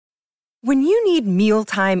When you need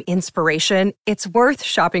mealtime inspiration, it's worth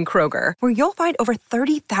shopping Kroger, where you'll find over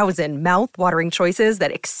 30,000 mouth-watering choices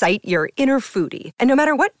that excite your inner foodie. And no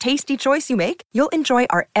matter what tasty choice you make, you'll enjoy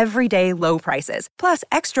our everyday low prices, plus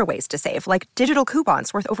extra ways to save, like digital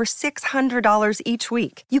coupons worth over $600 each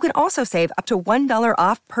week. You can also save up to $1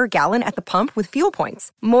 off per gallon at the pump with fuel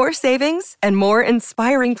points. More savings and more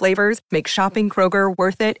inspiring flavors make shopping Kroger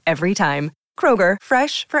worth it every time. Kroger,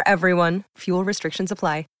 fresh for everyone. Fuel restrictions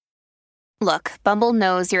apply. Look, Bumble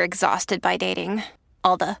knows you're exhausted by dating.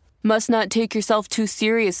 All the, must not take yourself too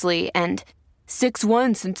seriously, and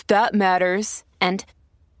 6'1" since that matters, and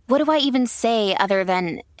what do I even say other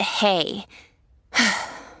than, hey?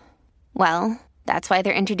 Well, that's why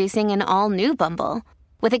they're introducing an all-new Bumble,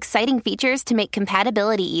 with exciting features to make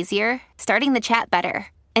compatibility easier, starting the chat better,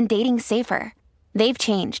 and dating safer. They've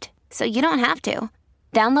changed, so you don't have to.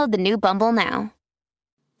 Download the new Bumble now.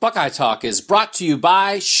 Buckeye Talk is brought to you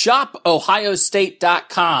by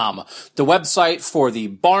ShopOhioState.com, the website for the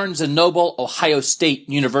Barnes & Noble Ohio State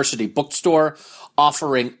University bookstore,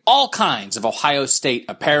 offering all kinds of Ohio State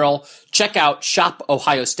apparel. Check out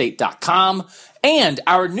ShopOhioState.com, and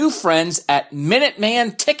our new friends at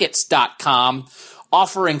MinutemanTickets.com,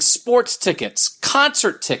 offering sports tickets,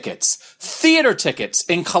 concert tickets, theater tickets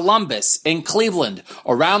in Columbus, in Cleveland,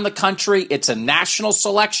 around the country. It's a national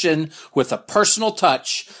selection with a personal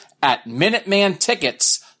touch at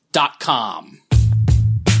MinutemanTickets.com.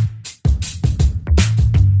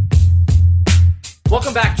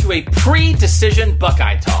 Welcome back to a pre-decision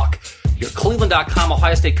Buckeye Talk. Your Cleveland.com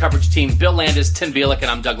Ohio State coverage team, Bill Landis, Tim Bielik, and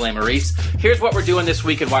I'm Doug Lesmerises. Here's what we're doing this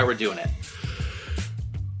week and why we're doing it.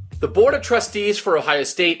 The Board of Trustees for Ohio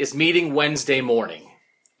State is meeting Wednesday morning.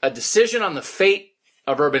 A decision on the fate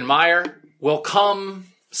of Urban Meyer will come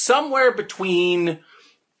somewhere between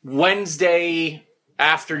Wednesday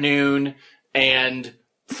afternoon and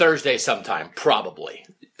Thursday sometime, probably.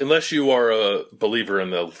 Unless you are a believer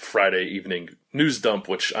in the Friday evening news dump,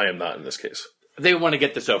 which I am not in this case. They want to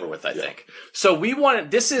get this over with, I think. So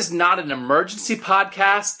this is not an emergency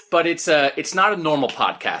podcast, but it's not a normal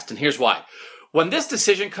podcast, and here's why. When this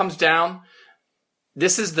decision comes down,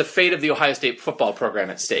 this is the fate of the Ohio State football program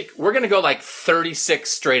at stake. We're going to go like 36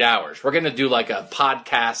 straight hours. We're going to do like a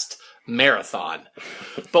podcast marathon.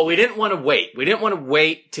 But we didn't want to wait. We didn't want to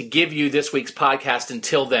wait to give you this week's podcast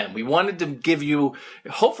until then. We wanted to give you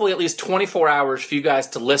hopefully at least 24 hours for you guys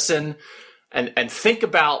to listen and think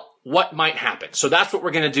about what might happen. So that's what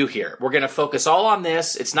we're going to do here. We're going to focus all on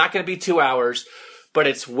this. It's not going to be 2 hours, but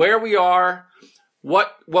it's where we are,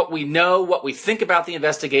 what we know, what we think about the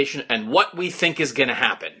investigation, and what we think is going to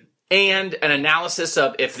happen. And an analysis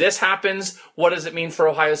of if this happens, what does it mean for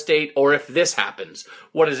Ohio State? Or if this happens,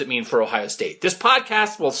 what does it mean for Ohio State? This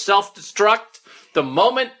podcast will self-destruct the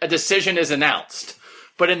moment a decision is announced.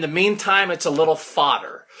 But in the meantime, it's a little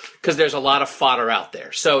fodder because there's a lot of fodder out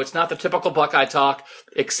there. So it's not the typical Buckeye Talk,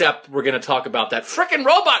 except we're going to talk about that frickin'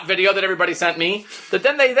 robot video that everybody sent me that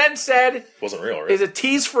then they said wasn't real, right? Is a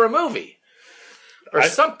tease for a movie. Or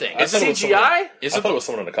something. It's CGI? I thought it was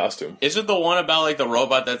someone in a costume. Is it the one about like the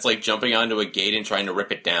robot that's like jumping onto a gate and trying to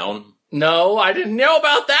rip it down? No, I didn't know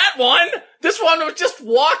about that one. This one was just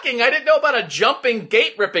walking. I didn't know about a jumping,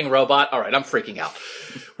 gate-ripping robot. All right, I'm freaking out.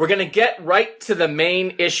 We're going to get right to the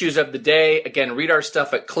main issues of the day. Again, read our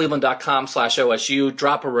stuff at cleveland.com/OSU.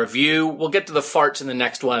 Drop a review. We'll get to the farts in the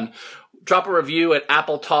next one. Drop a review at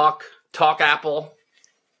Apple Talk Apple.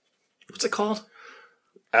 What's it called?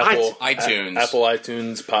 iTunes. Apple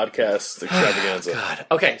iTunes podcast extravaganza. God.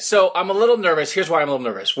 Okay, so I'm a little nervous. Here's why I'm a little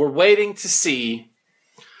nervous. We're waiting to see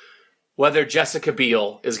whether Jessica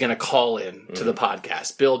Biel is going to call in to the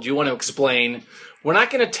podcast. Bill, do you want to explain? We're not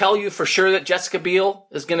going to tell you for sure that Jessica Biel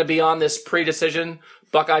is going to be on this pre-decision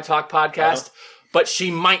Buckeye Talk podcast, but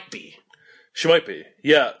she might be. She might be.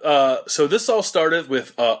 Yeah. So this all started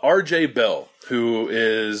with RJ Bell, who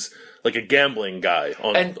is like a gambling guy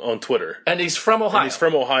on Twitter. And he's from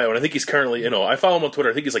Ohio. And I think he's currently in Ohio. I follow him on Twitter.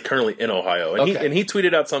 I think he's like currently in Ohio. And he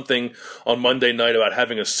tweeted out something on Monday night about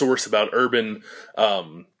having a source about Urban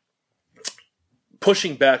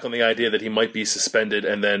pushing back on the idea that he might be suspended.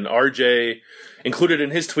 And then RJ included in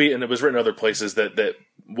his tweet, and it was written other places, that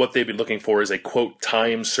what they've been looking for is a, quote,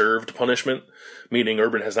 time-served punishment, meaning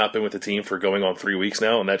Urban has not been with the team for going on 3 weeks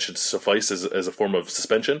now, and that should suffice as a form of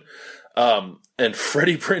suspension. And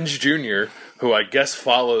Freddie Prinze Jr., who I guess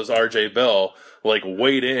follows RJ Bell, like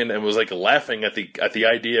weighed in and was like laughing at the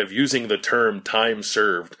idea of using the term time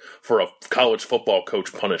served for a college football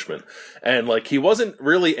coach punishment. And like he wasn't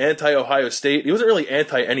really anti-Ohio State. He wasn't really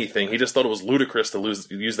anti-anything. He just thought it was ludicrous to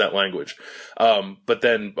use that language. But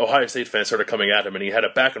then Ohio State fans started coming at him, and he had a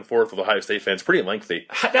back and forth with Ohio State fans, pretty lengthy.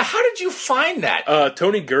 Now, how did you find that?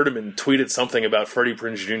 Tony Gerdeman tweeted something about Freddie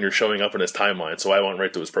Prinze Jr. showing up in his timeline, so I went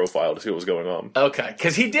right to his profile to see what was going on. Okay,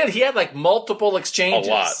 because he had like multiple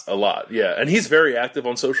exchanges. A lot, yeah. And he's very active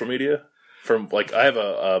on social media. From like, I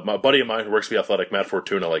have my buddy of mine who works for The Athletic, Matt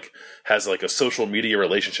Fortuna, like has like a social media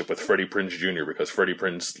relationship with Freddie Prinze Jr. because Freddie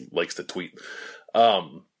Prinze likes to tweet.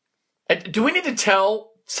 And do we need to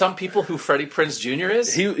tell some people who Freddie Prinze Jr.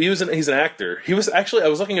 is? He's an actor. He was actually, I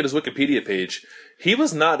was looking at his Wikipedia page. He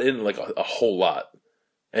was not in like a whole lot.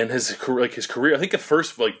 And his career, I think the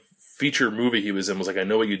first like feature movie he was in was like I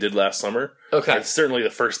Know What You Did Last Summer. Okay. It's certainly the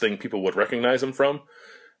first thing people would recognize him from.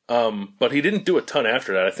 But he didn't do a ton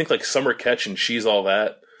after that. I think like Summer Catch and She's All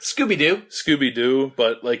That. Scooby-Doo,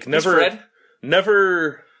 but like never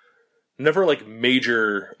like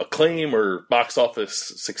major acclaim or box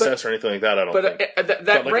office success or anything like that. I don't think. But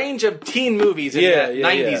that like range of teen movies in that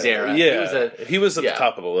 90s era. He was at the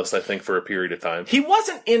top of the list, I think, for a period of time. He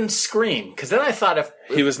wasn't in Scream, because then I thought if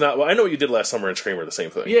he was not. Well, I Know What You Did Last Summer and Scream are the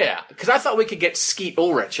same thing. Yeah, because I thought we could get Skeet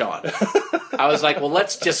Ulrich on. I was like, well,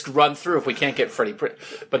 let's just run through if we can't get Freddie Prinze.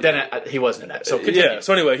 But then he wasn't in that. So continue. Yeah.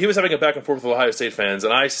 So anyway, he was having a back and forth with Ohio State fans,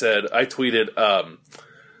 and I tweeted.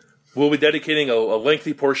 We'll be dedicating a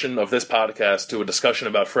lengthy portion of this podcast to a discussion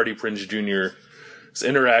about Freddie Prinze Jr.'s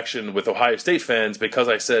interaction with Ohio State fans because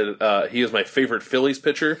I said he is my favorite Phillies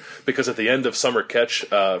pitcher because at the end of Summer Catch,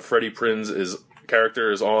 Freddie Prinze's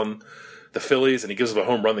character is on the Phillies and he gives up a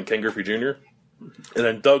home run to Ken Griffey Jr. And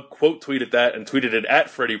then Doug quote tweeted that and tweeted it at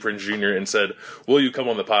Freddie Prinze Jr. and said, "Will you come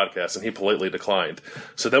on the podcast?" And he politely declined.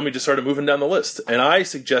 So then we just started moving down the list. And I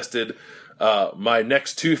suggested my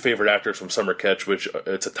next two favorite actors from Summer Catch, which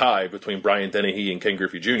it's a tie between Brian Dennehy and Ken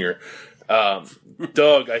Griffey Jr.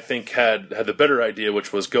 Doug, I think, had the better idea,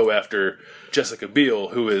 which was go after Jessica Biel,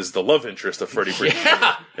 who is the love interest of Freddie Prinze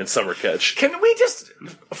Jr. in Summer Catch. Can we just,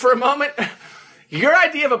 for a moment, your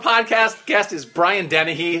idea of a podcast guest is Brian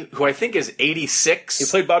Dennehy, who I think is 86. He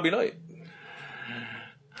played Bobby Knight.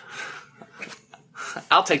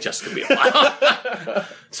 I'll take Jessica Biel.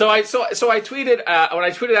 So I tweeted when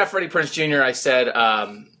I tweeted at Freddie Prinze Jr. I said,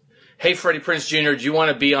 "Hey Freddie Prinze Jr., do you want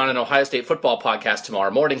to be on an Ohio State football podcast tomorrow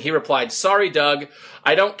morning?" He replied, "Sorry, Doug,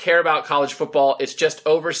 I don't care about college football. It's just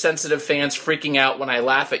oversensitive fans freaking out when I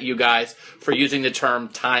laugh at you guys for using the term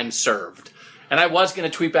time served." And I was going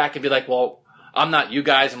to tweet back and be like, "Well, I'm not you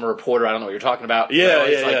guys. I'm a reporter. I don't know what you're talking about." Yeah.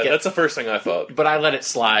 That's the first thing I thought. But I let it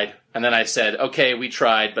slide. And then I said, "Okay, we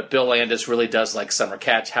tried, but Bill Landis really does like Summer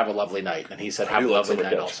Catch. Have a lovely night." And he said, "Have a lovely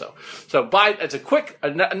night also." So as a quick,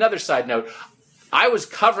 another side note, I was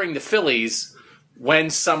covering the Phillies when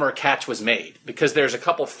Summer Catch was made because there's a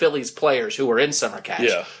couple Phillies players who were in Summer Catch.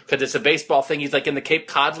 Yeah. Because it's a baseball thing. He's like in the Cape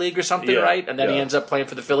Cod League or something, right? And then he ends up playing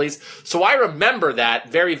for the Phillies. So I remember that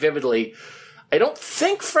very vividly. I don't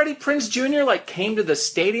think Freddie Prinze Jr. Came to the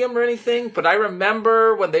stadium or anything, but I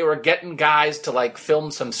remember when they were getting guys to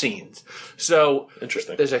film some scenes. So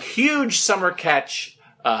interesting. There's a huge Summer Catch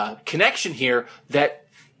connection here that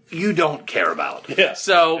you don't care about. Yeah.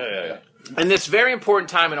 So yeah. In this very important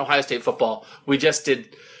time in Ohio State football, we just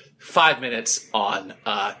did 5 minutes on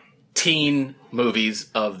teen movies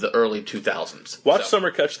of the early 2000s. Watch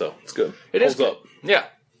Summer Catch though; it's good. It is good. Up. Yeah.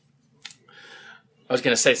 I was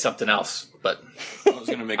going to say something else, but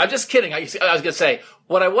I'm just kidding. I was going to say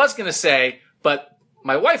what I was going to say, but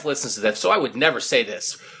my wife listens to this, so I would never say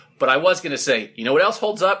this. But I was going to say, you know what else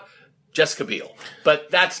holds up? Jessica Biel. But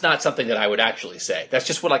that's not something that I would actually say. That's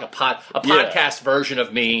just what a podcast version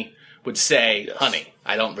of me would say, honey.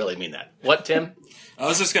 I don't really mean that. What, Tim? I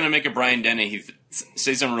was just going to make a Brian Dennehy,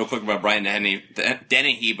 say something real quick about Brian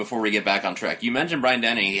Dennehy before we get back on track. You mentioned Brian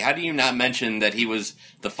Dennehy. How do you not mention that he was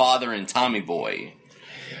the father in Tommy Boy?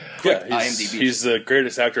 He's the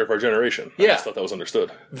greatest actor of our generation. I just thought that was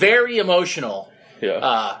understood. Very emotional.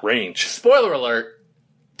 Yeah. Range. Spoiler alert,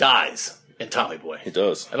 dies in Tommy Boy. He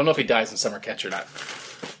does. I don't know if he dies in Summer Catch or not.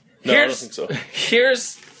 No, I don't think so.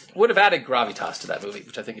 Would have added gravitas to that movie,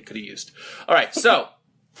 which I think it could have used. All right, so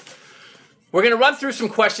we're going to run through some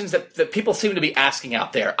questions that people seem to be asking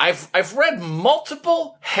out there. I've read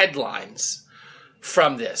multiple headlines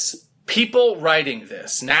from this. People writing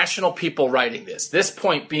this, national people writing this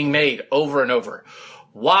point being made over and over.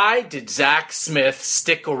 Why did Zach Smith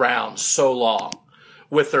stick around so long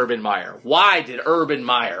with Urban Meyer? Why did Urban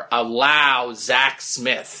Meyer allow Zach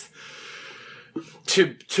Smith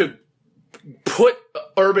to put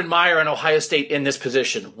Urban Meyer and Ohio State in this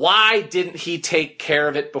position? Why didn't he take care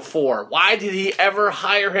of it before? Why did he ever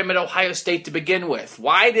hire him at Ohio State to begin with?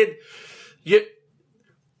 Why did you...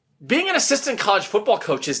 Being an assistant college football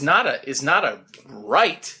coach is not a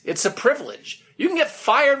right. It's a privilege. You can get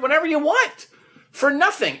fired whenever you want for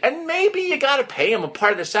nothing. And maybe you got to pay him a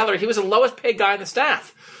part of their salary. He was the lowest paid guy on the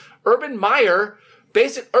staff. Urban Meyer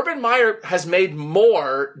has made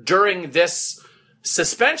more during this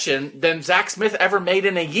suspension than Zach Smith ever made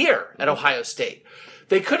in a year at Ohio State.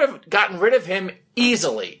 They could have gotten rid of him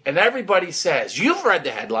easily. And everybody says, you've read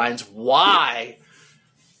the headlines. Why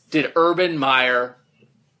did Urban Meyer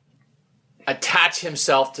attach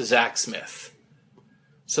himself to Zach Smith?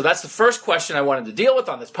 So that's the first question I wanted to deal with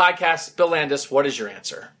on this podcast. Bill Landis, what is your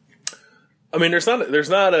answer? I mean, there's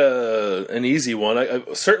not an easy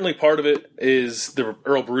one. Certainly part of it is the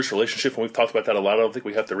Earl Bruce relationship, and we've talked about that a lot. I don't think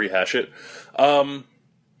we have to rehash it.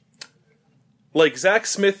 Zach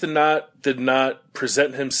Smith did not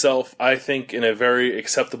present himself, I think, in a very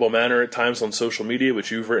acceptable manner at times on social media, which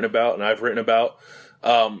you've written about and I've written about.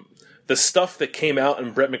 The stuff that came out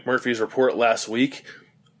in Brett McMurphy's report last week,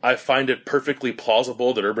 I find it perfectly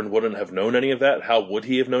plausible that Urban wouldn't have known any of that. How would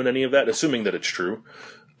he have known any of that, assuming that it's true?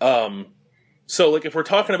 So, if we're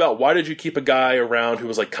talking about why did you keep a guy around who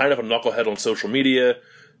was, kind of a knucklehead on social media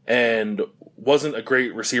and wasn't a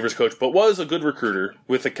great receivers coach, but was a good recruiter,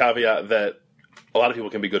 with the caveat that a lot of people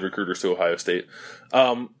can be good recruiters to Ohio State.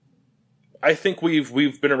 I think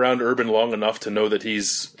we've been around Urban long enough to know that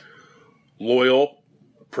he's loyal.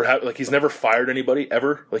 Perhaps he's never fired anybody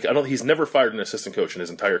ever. He's never fired an assistant coach in his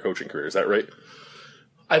entire coaching career. Is that right?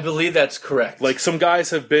 I believe that's correct. Some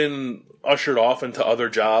guys have been ushered off into other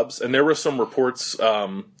jobs, and there were some reports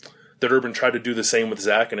that Urban tried to do the same with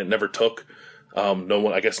Zach, and it never took. No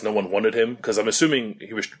one wanted him, because I'm assuming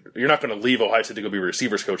you're not going to leave Ohio State to go be a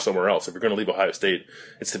receivers coach somewhere else. If you're going to leave Ohio State,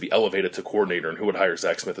 it's to be elevated to coordinator, and who would hire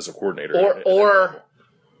Zach Smith as a coordinator?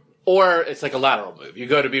 Or it's like a lateral move. You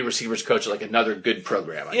go to be receivers coach at another good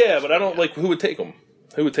program. I guess. But I don't who would take him?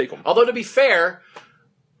 Who would take him? Although, to be fair,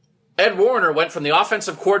 Ed Warner went from the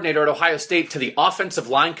offensive coordinator at Ohio State to the offensive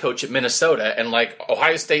line coach at Minnesota, and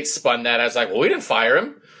Ohio State spun that as we didn't fire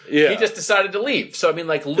him. Yeah. He just decided to leave. So,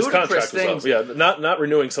 ludicrous things. Yeah, not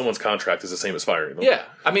renewing someone's contract is the same as firing them. Yeah.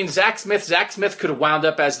 Zach Smith could have wound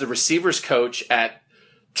up as the receivers coach at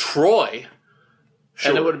Troy.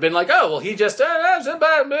 Sure. And it would have been he just...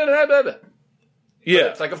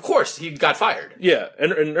 Yeah. But it's of course, he got fired. Yeah,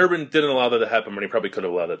 and Urban didn't allow that to happen, but he probably could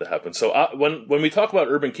have allowed that to happen. So when we talk about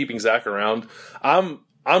Urban keeping Zach around, I'm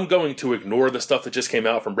going to ignore the stuff that just came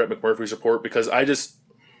out from Brett McMurphy's report, because I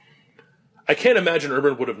can't imagine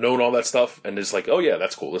Urban would have known all that stuff and is oh yeah,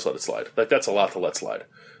 that's cool, let's let it slide. That's a lot to let slide.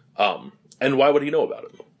 And why would he know about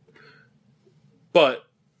it? But,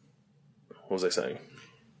 what was I saying?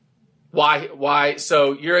 Why?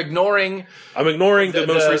 So you're ignoring... I'm ignoring the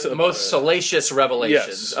most recent... most salacious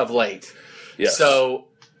revelations of late. Yes. So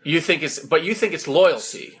you think it's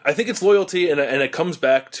loyalty. I think it's loyalty, and it comes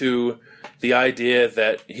back to the idea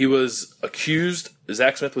that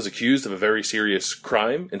Zach Smith was accused of a very serious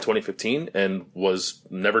crime in 2015 and was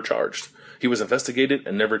never charged. He was investigated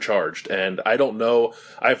and never charged. And I don't know,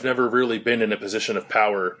 I've never really been in a position of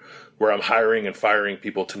power where I'm hiring and firing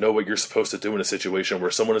people to know what you're supposed to do in a situation where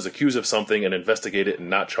someone is accused of something and investigate it and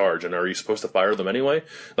not charge. And are you supposed to fire them anyway?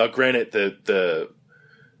 Now, granted, the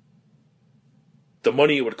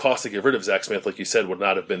money it would cost to get rid of Zach Smith, like you said, would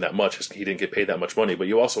not have been that much. He didn't get paid that much money. But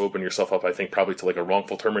you also open yourself up, I think, probably to a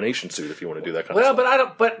wrongful termination suit if you want to do that kind of stuff. Well,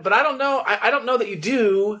 but I don't know. I don't know that you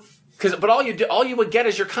do. But all you would get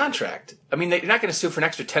is your contract. You're not going to sue for an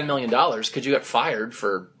extra $10 million because you got fired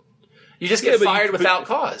for. You just get fired without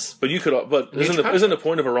cause. But you could. But isn't the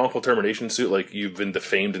point of a wrongful termination suit you've been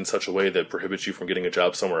defamed in such a way that prohibits you from getting a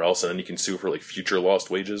job somewhere else, and then you can sue for future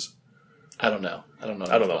lost wages? I don't know. I don't know.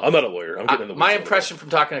 I'm not a lawyer. I'm getting into my impression from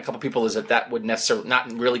talking to a couple people is that would necessarily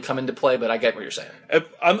not really come into play, but I get what you're saying.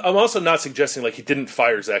 I'm also not suggesting he didn't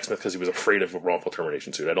fire Zach Smith because he was afraid of a wrongful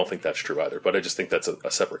termination suit. I don't think that's true either, but I just think that's a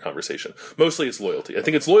separate conversation. Mostly it's loyalty. I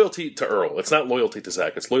think it's loyalty to Earl. It's not loyalty to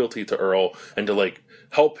Zach. It's loyalty to Earl and to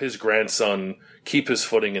help his grandson keep his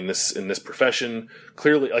footing in this profession.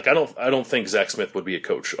 Clearly, I don't think Zach Smith would be a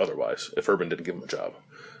coach otherwise if Urban didn't give him a job.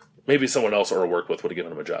 Maybe someone else Earl worked with would have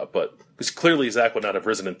given him a job, but because clearly Zach would not have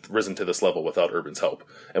risen to this level without Urban's help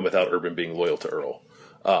and without Urban being loyal to Earl.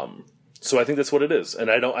 So I think that's what it is,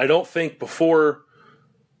 and I don't think before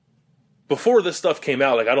this stuff came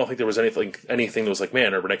out, I don't think there was anything that was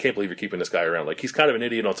man, Urban, I can't believe you're keeping this guy around. He's kind of an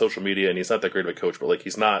idiot on social media, and he's not that great of a coach, but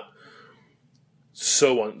he's not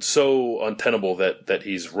so untenable that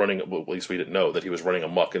he's running. Well, at least we didn't know that he was running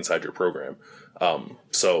amok inside your program.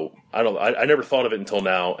 So I never thought of it until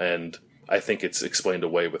now, and I think it's explained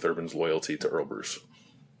away with Urban's loyalty to Earl Bruce.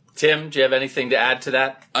 Tim, do you have anything to add to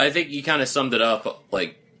that? I think you kind of summed it up.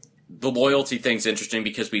 Like, the loyalty thing's interesting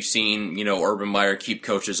because we've seen, Urban Meyer keep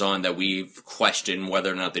coaches on that we've questioned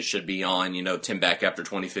whether or not they should be on. Tim Beck after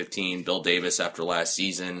 2015, Bill Davis after last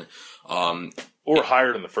season. Or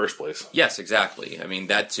hired in the first place. Yes, exactly. I mean,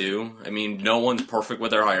 that too. I mean, no one's perfect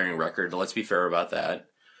with their hiring record. Let's be fair about that.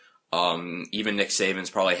 Even Nick Saban's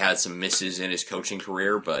probably had some misses in his coaching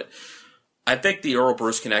career, but I think the Earl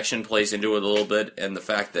Bruce connection plays into it a little bit, and the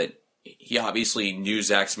fact that he obviously knew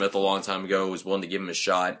Zach Smith a long time ago, was willing to give him a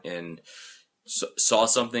shot, and saw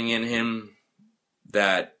something in him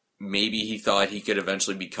that maybe he thought he could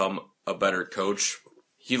eventually become a better coach.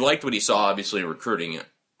 He liked what he saw, obviously, in recruiting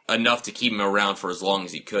enough to keep him around for as long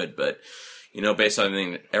as he could, but based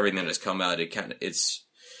on everything that has come out, it's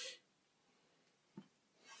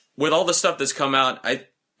with all the stuff that's come out,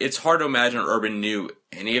 it's hard to imagine Urban knew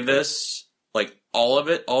any of this, like all of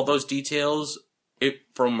it, all those details,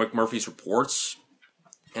 from McMurphy's reports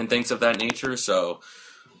and things of that nature. So,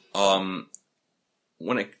 it's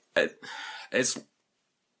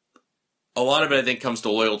a lot of it, I think, comes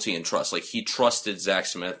to loyalty and trust. Like, he trusted Zach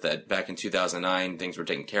Smith that back in 2009 things were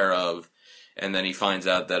taken care of, and then he finds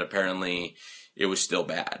out that apparently it was still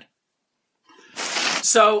bad.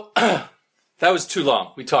 So that was too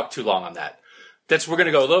long. We talked too long on that. We're going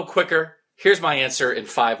to go a little quicker. Here's my answer in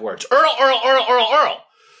 5 words. Earl.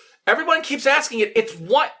 Everyone keeps asking it. It's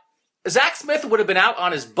what Zach Smith would have been out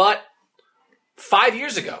on his butt 5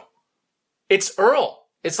 years ago. It's Earl.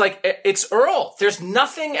 It's Earl. There's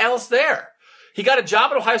nothing else there. He got a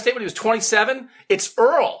job at Ohio State when he was 27. It's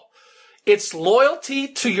Earl. It's loyalty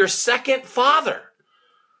to your second father.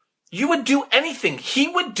 You would do anything. He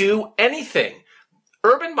would do anything.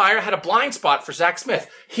 Urban Meyer had a blind spot for Zach Smith.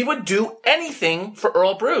 He would do anything for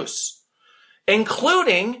Earl Bruce,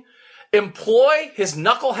 including employ his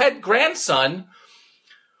knucklehead grandson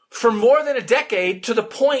for more than a decade, to the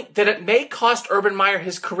point that it may cost Urban Meyer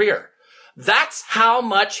his career. That's how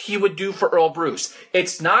much he would do for Earl Bruce.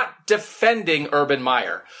 It's not defending Urban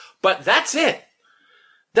Meyer, but that's it.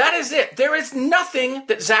 That is it. There is nothing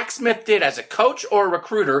that Zach Smith did as a coach or a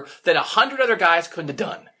recruiter that 100 other guys couldn't have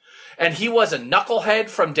done. And he was a knucklehead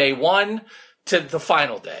from day one to the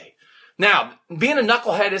final day. Now, being a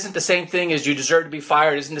knucklehead isn't the same thing as you deserve to be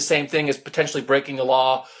fired, isn't the same thing as potentially breaking the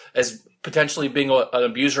law, as potentially being an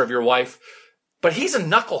abuser of your wife. But he's a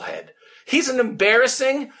knucklehead. He's an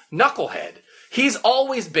embarrassing knucklehead. He's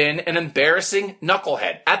always been an embarrassing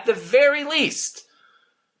knucklehead, at the very least.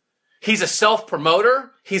 He's a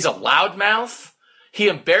self-promoter. He's a loudmouth. He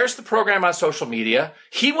embarrassed the program on social media.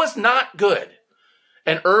 He was not good.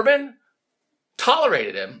 And Urban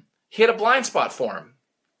tolerated him. He had a blind spot for him.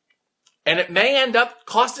 And it may end up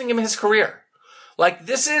costing him his career. Like,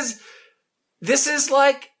 this is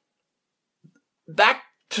like back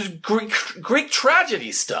to Greek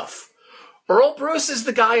tragedy stuff. Earl Bruce is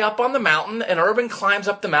the guy up on the mountain, and Urban climbs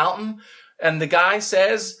up the mountain, and the guy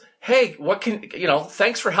says, hey,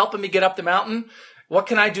 thanks for helping me get up the mountain. What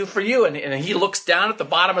can I do for you? And he looks down at the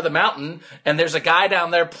bottom of the mountain, and there's a guy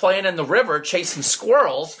down there playing in the river, chasing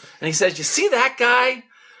squirrels. And he says, you see that guy?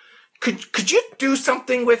 Could you do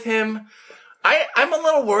something with him? I'm a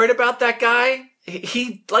little worried about that guy.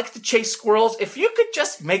 He likes to chase squirrels. If you could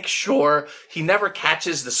just make sure he never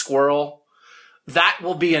catches the squirrel, that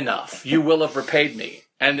will be enough. You will have repaid me.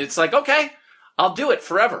 And it's like, okay, I'll do it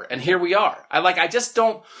forever. And here we are. I just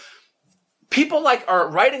don't. People are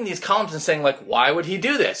writing these columns and saying, why would he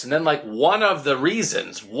do this? And then one of the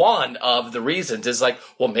reasons is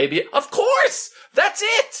well, maybe, of course, that's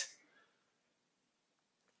it.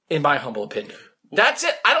 In my humble opinion. That's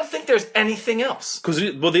it. I don't think there's anything else.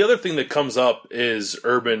 The other thing that comes up is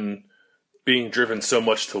Urban being driven so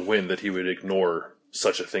much to win that he would ignore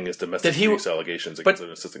such a thing as domestic abuse allegations against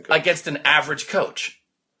an assistant coach. Against an average coach.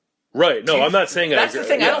 Right. No, I'm not saying that's the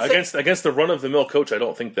thing. Yeah, against the run-of-the-mill coach, I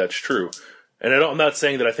don't think that's true. And I'm not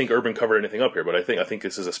saying that I think Urban covered anything up here, but I think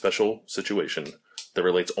this is a special situation that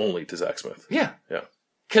relates only to Zach Smith. Yeah. Yeah.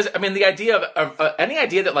 Because, the idea of any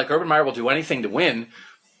idea that Urban Meyer will do anything to win,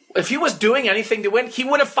 if he was doing anything to win, he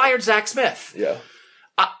would have fired Zach Smith. Yeah.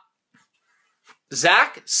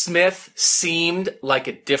 Zach Smith seemed like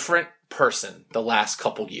a different person the last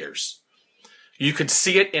couple years. You could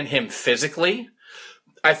see it in him physically.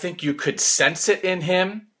 I think you could sense it in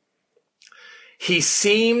him. He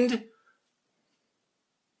seemed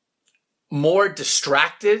more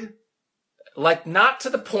distracted, not to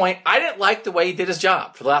the point. I didn't like the way he did his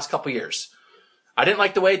job for the last couple years. I didn't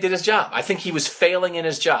like the way he did his job. I think he was failing in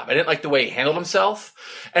his job. I didn't like the way he handled himself.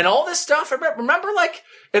 And all this stuff, remember like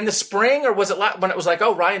in the spring, or was it when it was like,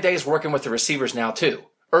 oh, Ryan Day is working with the receivers now too?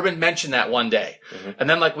 Urban mentioned that one day. Mm-hmm. And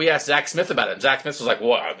then like we asked Zach Smith about it. And Zach Smith was like,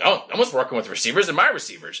 well, no one's working with receivers and my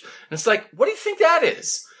receivers. And it's like, what do you think that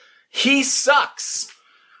is? He sucks.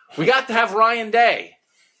 We got to have Ryan Day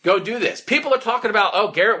go do this. People are talking about, oh,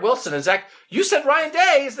 Garrett Wilson and Zach. You said Ryan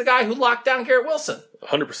Day is the guy who locked down Garrett Wilson.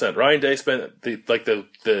 100%. Ryan Day spent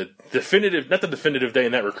the definitive, not the definitive day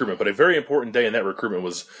in that recruitment, but a very important day in that recruitment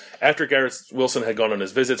was after Garrett Wilson had gone on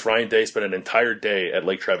his visits. Ryan Day spent an entire day at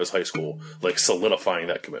Lake Travis High School, like solidifying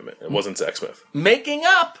that commitment. It wasn't Zach Smith. Making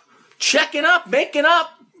up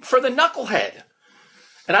for the knucklehead.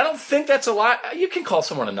 And I don't think that's a lot. You can call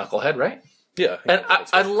someone a knucklehead, right? Yeah. And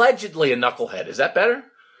allegedly a knucklehead. Is that better?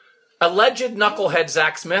 Alleged knucklehead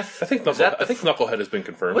Zach Smith. I think knucklehead has been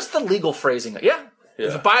confirmed. What's the legal phrasing? Yeah.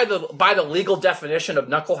 By the legal definition of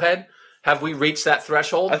knucklehead, have we reached that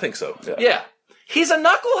threshold? I think so. Yeah. He's a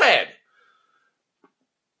knucklehead.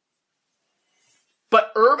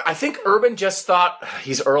 But I think Urban just thought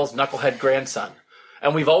he's Earl's knucklehead grandson.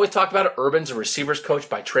 And we've always talked about it. Urban's a receivers coach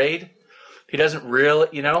by trade. He doesn't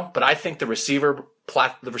really, but I think the receivers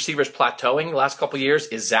plateauing the last couple of years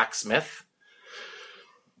is Zach Smith.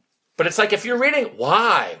 But it's like if you're reading,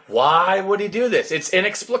 why would he do this? It's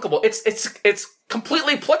inexplicable. It's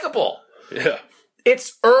completely applicable. Yeah.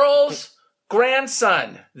 It's Earl's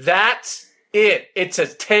grandson. That's it. It's a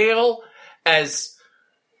tale, as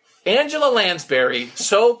Angela Lansbury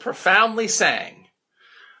so profoundly sang,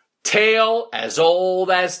 tale as old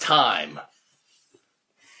as time.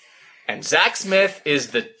 And Zach Smith is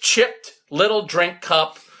the chipped little drink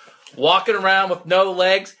cup walking around with no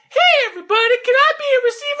legs. Hey, everybody, can I be a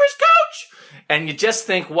receivers coach? And you just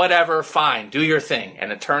think, whatever, fine, do your thing.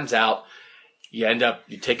 And it turns out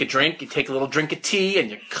you take a drink, you take a little drink of tea,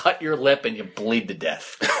 and you cut your lip and you bleed to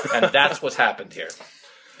death. And that's what's happened here.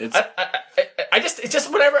 It's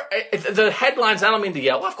just whatever. The headlines, I don't mean to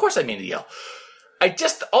yell. Well, of course I mean to yell.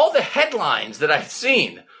 All the headlines that I've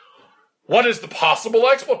seen. What is the possible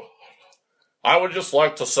explanation? I would just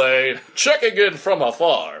like to say, checking in from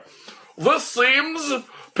afar. This seems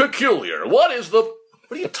peculiar. What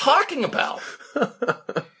are you talking about?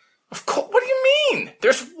 Of course, what do you mean?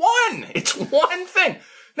 There's one. It's one thing.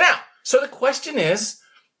 Now, so the question is,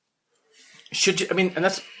 should you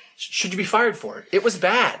be fired for it? It was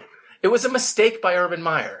bad. It was a mistake by Urban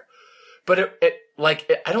Meyer. But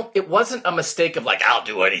it wasn't a mistake of like, I'll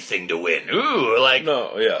do anything to win. Ooh, like,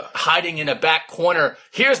 no, yeah. Hiding in a back corner.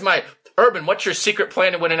 Here's my, Urban, what's your secret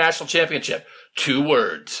plan to win a national championship? 2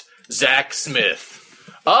 words. Zach Smith.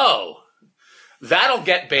 Oh, that'll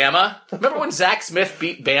get Bama. Remember when Zach Smith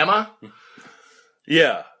beat Bama?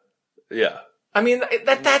 Yeah. Yeah. I mean,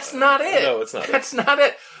 that's not it. No, it's not. That's not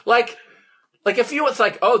it. Like it's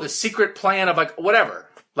like, oh, the secret plan of like, whatever.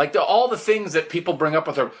 Like all the things that people bring up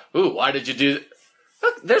with her. Ooh, why did you do that?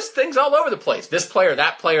 Look, there's things all over the place. This player,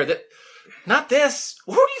 that player, not this.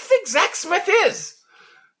 Who do you think Zach Smith is?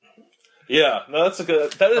 Yeah, no,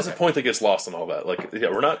 that is a point that gets lost in all that. Like,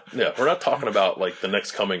 we're not talking about like the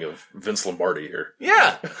next coming of Vince Lombardi here.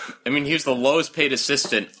 Yeah. I mean, he was the lowest paid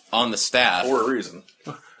assistant on the staff. For a reason.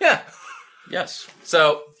 Yeah. Yes.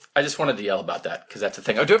 So, I just wanted to yell about that, because that's the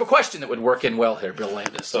thing. I do have a question that would work in well here, Bill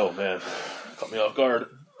Landis. Oh, man. Caught me off guard.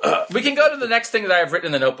 We can go to the next thing that I have written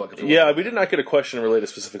in the notebook. Yeah, we did not get a question related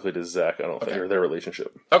specifically to Zach, I don't think, or their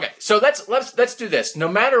relationship. Okay, so let's do this. No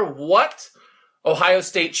matter what Ohio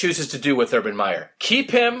State chooses to do with Urban Meyer, keep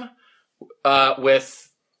him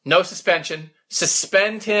with no suspension,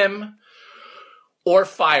 suspend him, or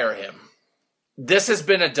fire him. This has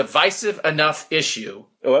been a divisive enough issue.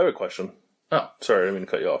 Oh, I have a question. Oh, sorry, I didn't mean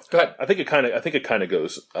to cut you off. Go ahead. I think it kind of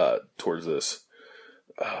goes towards this.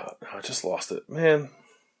 I just lost it, man.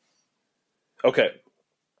 Okay.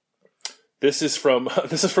 This is from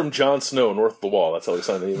Jon Snow, north of the wall. That's how he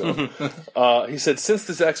signed the email. He said, since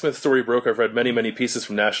the Zach Smith story broke, I've read many, many pieces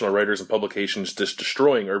from national writers and publications just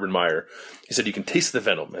destroying Urban Meyer. He said, you can taste the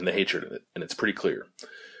venom and the hatred in it, and it's pretty clear.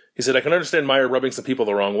 He said, I can understand Meyer rubbing some people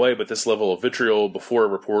the wrong way, but this level of vitriol before a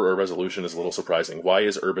report or a resolution is a little surprising. Why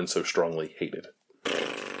is Urban so strongly hated?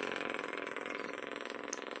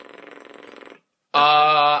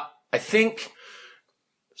 I think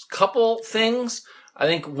there's a couple things. I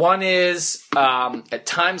think one is at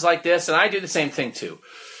times like this, and I do the same thing too.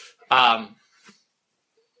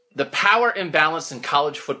 The power imbalance in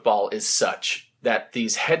college football is such that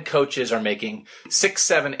these head coaches are making $6,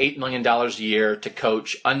 $7, $8 million a year to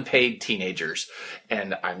coach unpaid teenagers.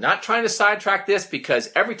 And I'm not trying to sidetrack this, because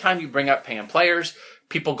every time you bring up paying players,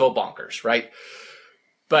 people go bonkers, right?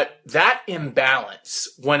 But that imbalance,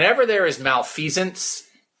 whenever there is malfeasance,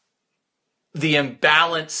 the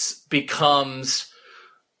imbalance becomes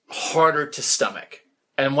harder to stomach.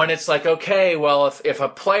 And when it's like, okay, well, if a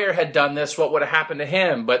player had done this, what would have happened to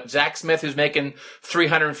him? But Zach Smith, who's making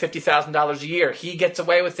 $350,000 a year, he gets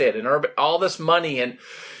away with it, and all this money, and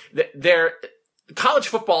college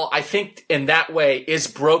football, I think, in that way, is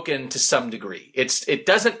broken to some degree. It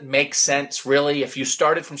doesn't make sense, really. If you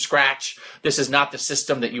started from scratch, this is not the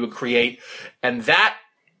system that you would create, and that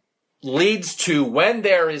leads to when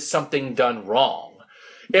there is something done wrong.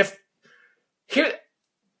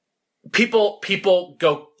 People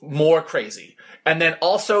go more crazy. And then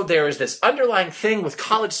also there is this underlying thing with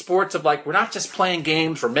college sports of like, we're not just playing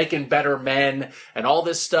games, we're making better men and all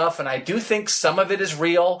this stuff. And I do think some of it is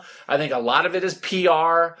real. I think a lot of it is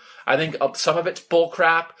PR. I think some of it's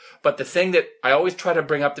bullcrap. But the thing that I always try to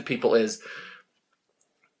bring up to people is,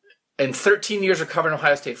 in 13 years of covering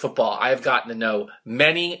Ohio State football, I have gotten to know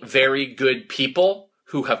many very good people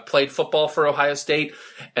who have played football for Ohio State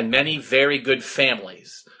and many very good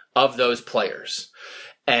families of those players.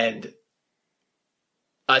 And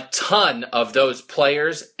a ton of those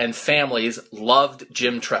players and families loved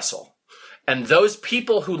Jim Tressel. And those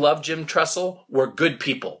people who loved Jim Tressel were good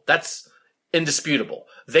people. That's indisputable.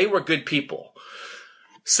 They were good people.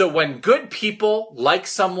 So when good people like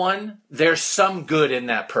someone, there's some good in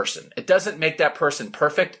that person. It doesn't make that person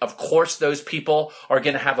perfect. Of course, those people are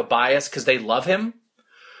going to have a bias because they love him.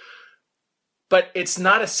 But it's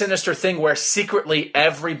not a sinister thing where secretly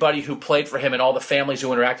everybody who played for him and all the families who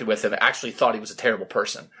interacted with him actually thought he was a terrible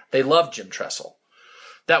person. They loved Jim Tressel.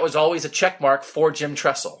 That was always a check mark for Jim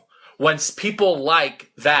Tressel. When people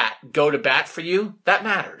like that go to bat for you, that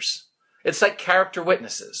matters. It's like character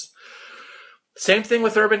witnesses. Same thing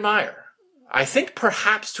with Urban Meyer. I think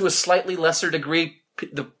perhaps to a slightly lesser degree,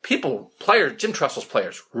 Jim Tressel's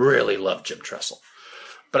players really love Jim Tressel.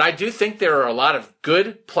 But I do think there are a lot of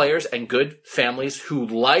good players and good families who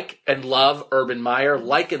like and love Urban Meyer,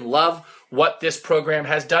 like and love what this program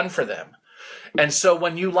has done for them. And so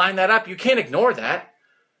when you line that up, you can't ignore that.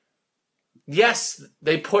 Yes,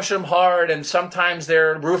 they push him hard and sometimes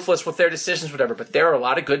they're ruthless with their decisions, whatever, but there are a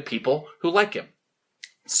lot of good people who like him.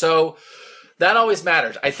 So that always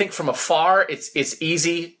matters. I think from afar, it's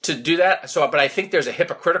easy to do that. But I think there's a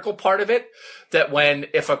hypocritical part of it that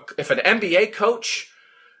if an NBA coach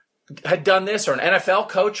had done this, or an NFL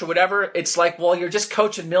coach or whatever, it's like, well, you're just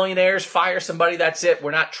coaching millionaires, fire somebody, that's it.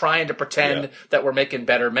 We're not trying to pretend that we're making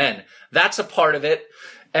better men. That's a part of it.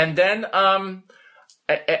 And then, and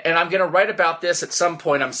I'm going to write about this at some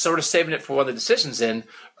point. I'm sort of saving it for one of the decisions in.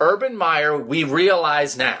 Urban Meyer, we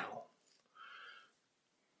realize now,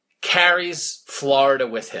 carries Florida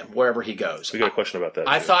with him wherever he goes. We got a question about that.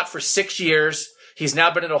 I thought for 6 years, he's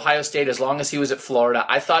now been at Ohio State as long as he was at Florida.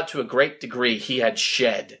 I thought to a great degree he had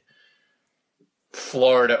shed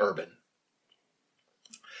Florida Urban.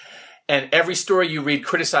 And every story you read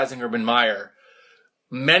criticizing Urban Meyer,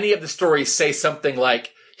 many of the stories say something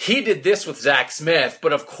like, he did this with Zach Smith,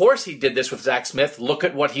 but of course he did this with Zach Smith. Look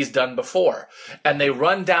at what he's done before. And they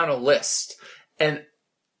run down a list. And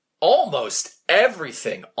almost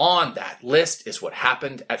everything on that list is what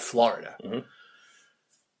happened at Florida. Mm-hmm.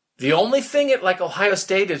 The only thing at like Ohio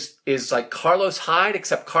State is like Carlos Hyde,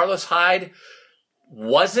 except Carlos Hyde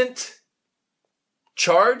wasn't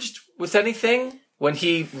charged with anything when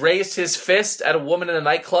he raised his fist at a woman in a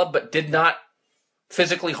nightclub but did not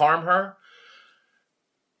physically harm her.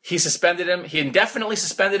 He suspended him. He indefinitely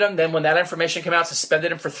suspended him. Then when that information came out,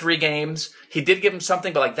 suspended him for 3 games. He did give him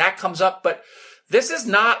something, but like that comes up. But this is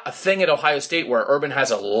not a thing at Ohio State where Urban has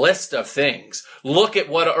a list of things. Look at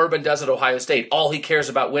what Urban does at Ohio State. All he cares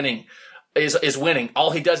about winning is winning.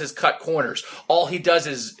 All he does is cut corners. All he does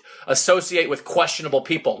is associate with questionable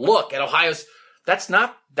people. Look at Ohio's.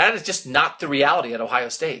 That is just not the reality at Ohio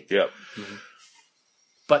State. Yep. Mm-hmm.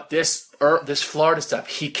 But this Florida stuff,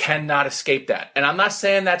 he cannot escape that. And I'm not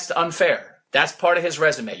saying that's unfair. That's part of his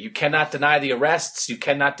resume. You cannot deny the arrests. You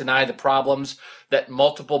cannot deny the problems that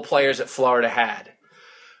multiple players at Florida had.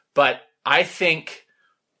 But I think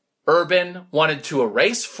Urban wanted to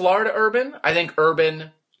erase Florida Urban. I think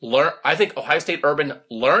Ohio State Urban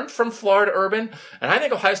learned from Florida Urban. And I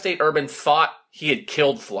think Ohio State Urban thought he had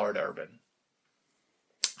killed Florida Urban.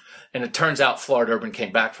 And it turns out Florida Urban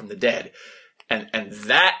came back from the dead. And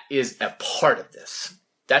that is a part of this.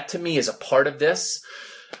 That to me is a part of this.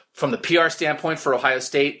 From the PR standpoint for Ohio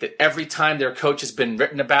State, that every time their coach has been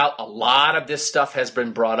written about, a lot of this stuff has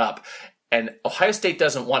been brought up. And Ohio State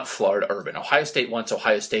doesn't want Florida Urban. Ohio State wants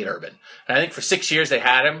Ohio State Urban. And I think for 6 years they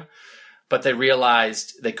had him. but they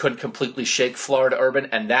realized they couldn't completely shake Florida Urban,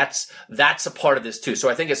 and that's a part of this too. So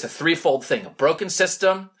I think it's a threefold thing: a broken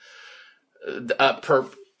system,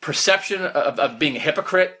 perception of being a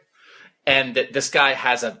hypocrite, and that this guy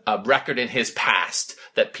has a record in his past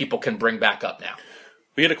that people can bring back up now.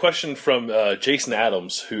 We had a question from Jason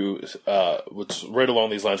Adams, who was right along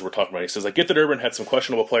these lines we're talking about. He says, I get that Urban had some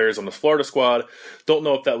questionable players on the Florida squad. Don't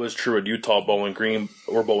know if that was true at Utah, Bowling Green,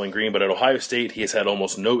 but at Ohio State, he has had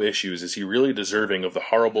almost no issues. Is he really deserving of the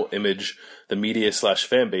horrible image the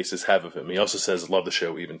media/fan bases have of him? He also says, love the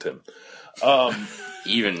show, even Tim.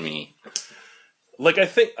 Even me. Like, I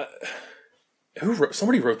think...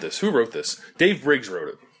 somebody wrote this. Who wrote this? Dave Briggs wrote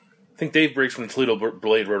it. I think Dave Briggs from the Toledo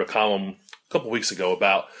Blade wrote a column couple weeks ago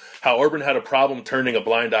about how Urban had a problem turning a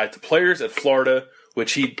blind eye to players at Florida,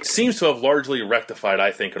 which he seems to have largely rectified,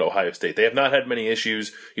 I think, at Ohio State. They have not had many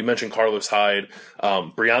issues. You mentioned Carlos Hyde.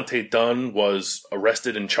 Briante Dunn was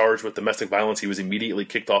arrested and charged with domestic violence. He was immediately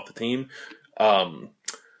kicked off the team.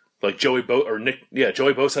 Joey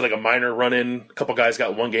Bose had like a minor run-in. A couple guys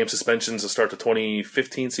got 1 game suspensions to start the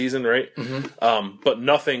 2015 season, right? Mm-hmm. But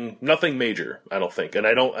nothing major, I don't think. And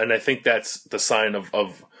I think that's the sign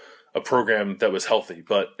of a program that was healthy.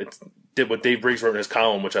 But it did what Dave Briggs wrote in his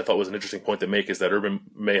column, which I thought was an interesting point to make, is that Urban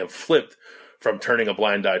may have flipped from turning a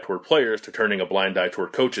blind eye toward players to turning a blind eye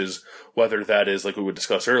toward coaches, whether that is, like we would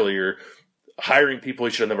discuss earlier, hiring people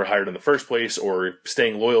he should have never hired in the first place, or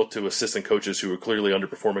staying loyal to assistant coaches who were clearly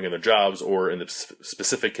underperforming in their jobs, or in the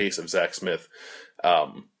specific case of Zach Smith,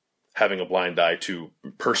 having a blind eye to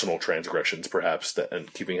personal transgressions, perhaps,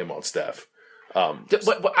 and keeping him on staff.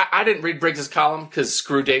 I didn't read Briggs' column because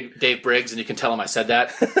screw Dave Briggs, and you can tell him I said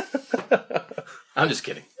that. I'm just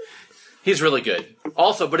kidding. He's really good.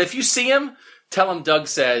 Also, but if you see him, tell him Doug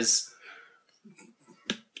says,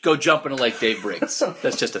 go jump in a lake, Dave Briggs.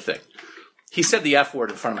 That's just a thing. He said the F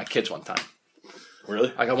word in front of my kids one time.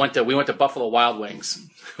 Really? Like we went to Buffalo Wild Wings.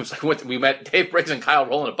 It was like we met Dave Briggs and Kyle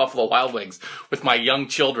Rowland at Buffalo Wild Wings with my young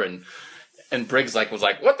children, and Briggs was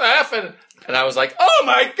like, what the F? And I was like, oh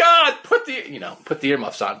my God, put the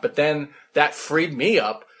earmuffs on. But then that freed me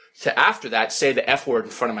up to, after that, say the F word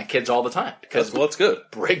in front of my kids all the time. Because that's good.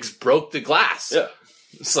 Briggs broke the glass. Yeah.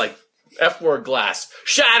 It's like, F word glass.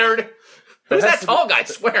 Shattered. Who's that tall guy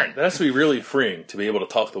swearing? That has to be really freeing to be able to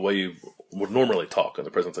talk the way you would normally talk in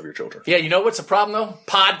the presence of your children. Yeah, you know what's the problem, though?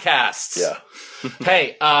 Podcasts. Yeah.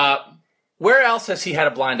 Hey, where else has he had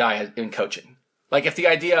a blind eye in coaching? Like, if the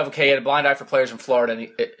idea of, okay, he had a blind eye for players in Florida,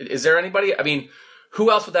 is there anybody? I mean,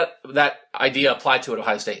 who else would that idea apply to at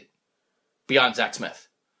Ohio State beyond Zach Smith?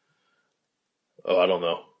 Oh, I don't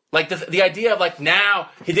know. Like, the idea of, like, now,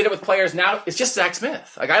 he did it with players, now it's just Zach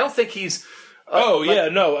Smith. Like, I don't think he's... I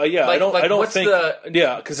don't think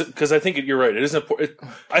because I think you're right. It isn't.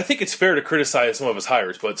 I think it's fair to criticize some of his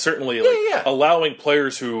hires, but certainly allowing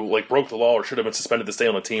players who broke the law or should have been suspended to stay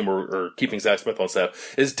on the team, or keeping Zach Smith on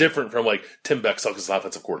staff is different from Tim Beck sucks as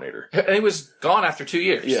offensive coordinator. And he was gone after 2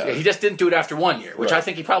 years. Yeah, he just didn't do it after 1 year, which I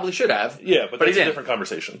think he probably should have. Yeah, but that's a different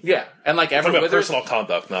conversation. Yeah, and Everett Withers, personal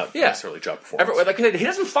conduct, not necessarily job performance. Everett, he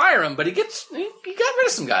doesn't fire him, but he got rid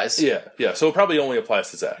of some guys. Yeah. So it probably only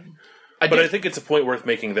applies to Zach. But I think it's a point worth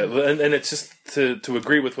making that, and it's just to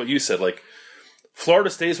agree with what you said.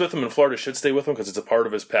 Florida stays with him, and Florida should stay with him because it's a part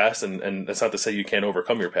of his past, and that's not to say you can't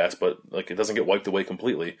overcome your past, but it doesn't get wiped away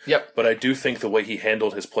completely. Yep. But I do think the way he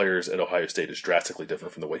handled his players at Ohio State is drastically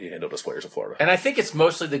different from the way he handled his players in Florida. And I think it's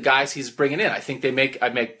mostly the guys he's bringing in. I think they make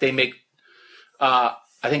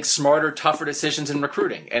smarter, tougher decisions in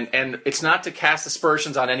recruiting, and it's not to cast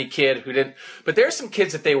aspersions on any kid who didn't. But there's some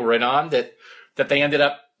kids that they were in on that they ended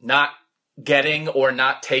up not getting or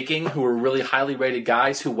not taking, who were really highly rated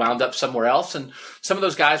guys who wound up somewhere else. And some of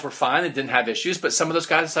those guys were fine and didn't have issues, but some of those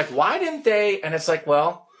guys, it's like, why didn't they? And it's like,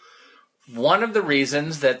 well, one of the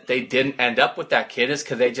reasons that they didn't end up with that kid is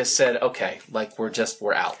because they just said, okay,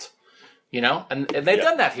 we're out, and they've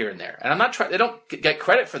done that here and there. And I'm not trying, they don't get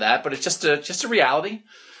credit for that, but it's just a reality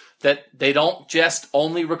that they don't just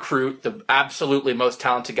only recruit the absolutely most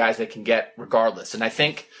talented guys they can get regardless. And I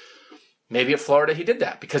think maybe at Florida he did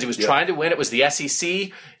that because he was trying to win. It was the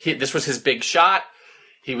SEC. This was his big shot.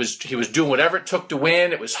 He was doing whatever it took to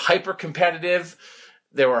win. It was hyper competitive.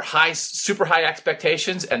 There were super high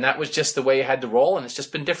expectations, and that was just the way he had to roll. And it's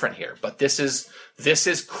just been different here. But this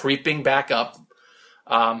is creeping back up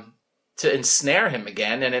to ensnare him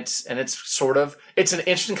again, and it's an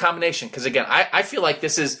interesting combination because again, I feel like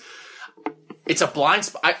this is. It's a blind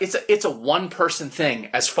spot. It's a one-person thing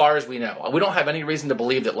as far as we know. We don't have any reason to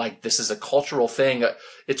believe that this is a cultural thing.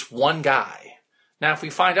 It's one guy. Now, if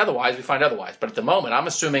we find otherwise, we find otherwise. But at the moment, I'm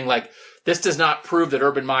assuming this does not prove that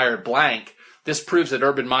Urban Meyer blank this proves that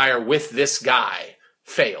Urban Meyer with this guy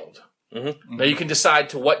failed. Mm-hmm. Now you can decide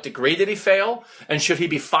to what degree did he fail and should he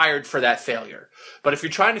be fired for that failure. But if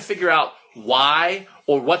you're trying to figure out why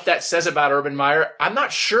or what that says about Urban Meyer, I'm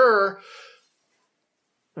not sure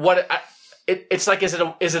what it's like.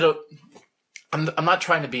 I'm not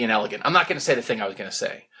trying to be inelegant. I'm not going to say the thing I was going to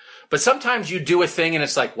say. But sometimes you do a thing and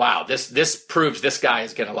it's like, wow, this proves this guy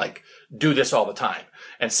is going to like do this all the time.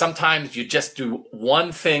 And sometimes you just do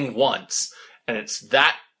one thing once and it's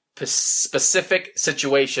that specific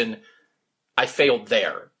situation. I failed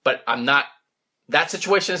there, but that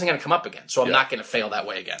situation isn't going to come up again. So I'm not going to fail that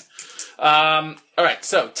way again. All right.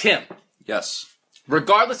 So Tim. Yes.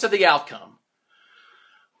 Regardless of the outcome,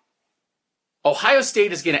 Ohio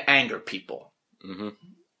State is going to anger people. Mm-hmm.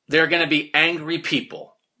 They're going to be angry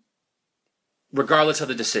people, regardless of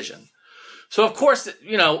the decision. So, of course,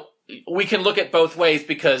 we can look at both ways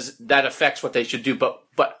because that affects what they should do. But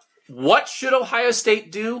what should Ohio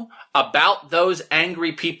State do about those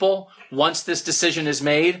angry people once this decision is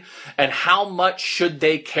made? And how much should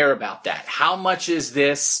they care about that? How much is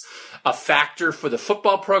this a factor for the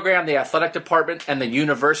football program, the athletic department, and the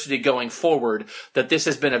university going forward, that this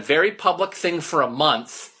has been a very public thing for a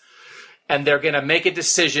month, and they're going to make a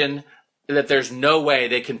decision that there's no way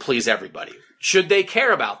they can please everybody? Should they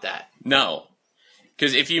care about that? No.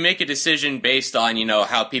 Because if you make a decision based on,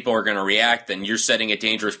 how people are going to react, then you're setting a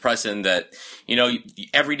dangerous precedent that,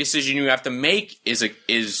 every decision you have to make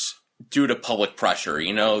is due to public pressure.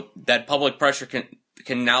 That public pressure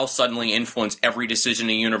can now suddenly influence every decision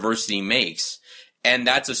a university makes. And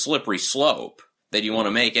that's a slippery slope that you want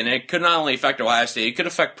to make. And it could not only affect Ohio State, it could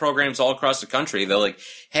affect programs all across the country. They're like,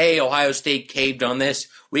 hey, Ohio State caved on this.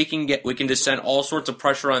 We can just send all sorts of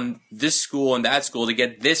pressure on this school and that school to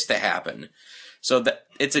get this to happen. So that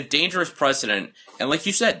it's a dangerous precedent. And like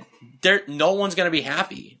you said, no one's going to be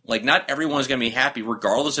happy. Like, not everyone's going to be happy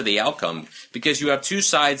regardless of the outcome, because you have two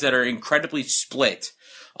sides that are incredibly split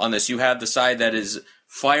on this. You have the side that is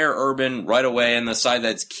fire Urban right away and the side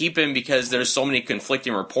that's keep him because there's so many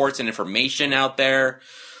conflicting reports and information out there.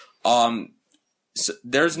 So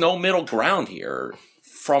there's no middle ground here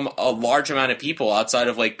from a large amount of people outside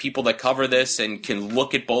of like people that cover this and can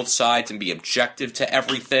look at both sides and be objective to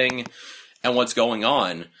everything and what's going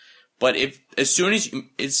on. But as soon as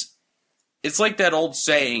it's like that old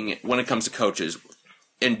saying when it comes to coaches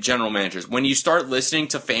and general managers, when you start listening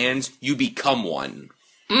to fans, you become one.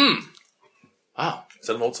 Wow. Is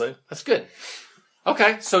that an old saying? That's good.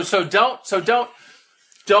 Okay. So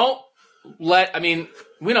don't let,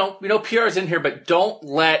 we know PR is in here, but don't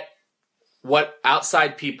let what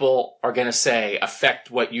outside people are going to say affect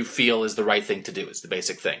what you feel is the right thing to do, is the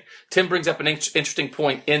basic thing. Tim brings up an interesting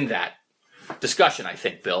point in that discussion, I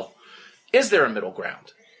think, Bill. Is there a middle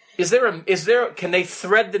ground? Can they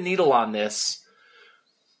thread the needle on this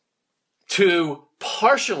to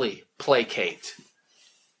partially placate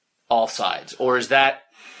all sides, or is that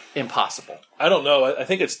impossible? I don't know. I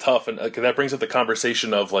think it's tough, and that brings up the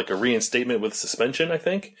conversation of like a reinstatement with suspension, I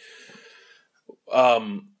think.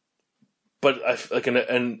 But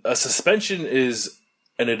a suspension is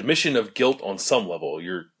an admission of guilt on some level.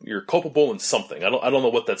 You're culpable in something. I don't know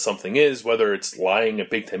what that something is, whether it's lying at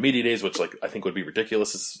Big Ten Media Days, which I think would be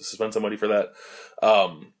ridiculous to suspend somebody for that.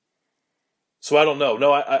 So I don't know.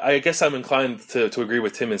 No, I guess I'm inclined to agree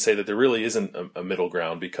with Tim and say that there really isn't a middle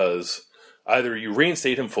ground, because either you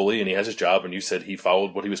reinstate him fully and he has his job and you said he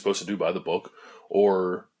followed what he was supposed to do by the book,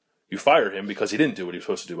 or you fire him because he didn't do what he was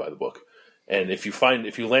supposed to do by the book. And if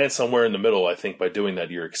you land somewhere in the middle, I think by doing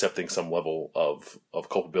that you're accepting some level of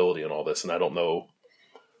culpability in all this. And I don't know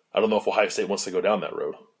if Ohio State wants to go down that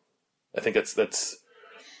road. I think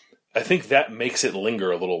I think that makes it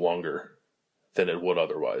linger a little longer than it would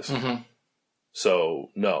otherwise. Mm-hmm. So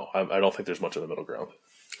no, I don't think there's much of the middle ground.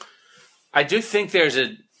 I do think there's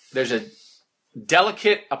a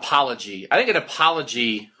delicate apology. I think an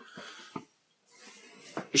apology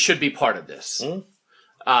should be part of this.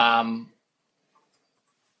 Mm-hmm.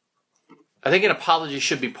 I think an apology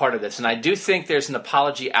should be part of this. And I do think there's an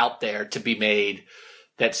apology out there to be made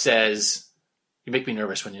that says, you make me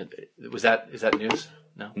nervous when is that news?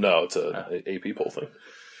 No. No, it's a AP poll thing.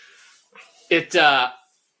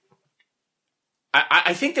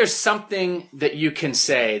 I think there's something that you can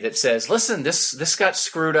say that says, listen, this got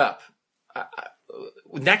screwed up.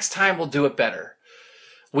 Next time we'll do it better.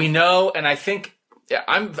 We know, and I think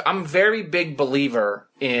I'm a very big believer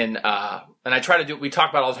in, and I try to do, we talk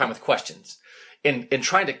about it all the time with questions, in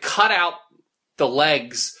trying to cut out the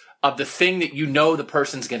legs of the thing that you know the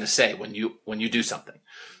person's going to say when you do something.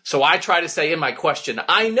 So I try to say in my question,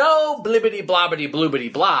 I know blibbity blobbity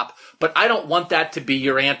bloobity blop, but I don't want that to be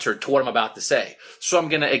your answer to what I'm about to say. So I'm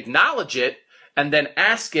going to acknowledge it and then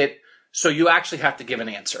ask it so you actually have to give an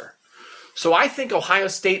answer. So I think Ohio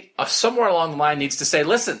State, somewhere along the line, needs to say,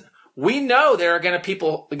 listen, we know there are going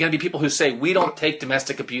to be people who say we don't take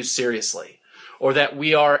domestic abuse seriously, or that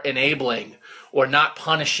we are enabling or not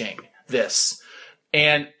punishing this.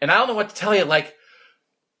 And I don't know what to tell you. Like,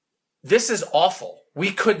 this is awful.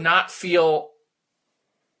 We could not feel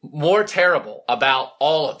more terrible about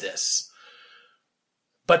all of this.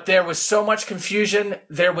 But there was so much confusion.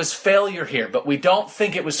 There was failure here, but we don't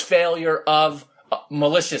think it was failure of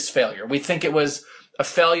malicious failure. We think it was a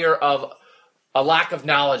failure of a lack of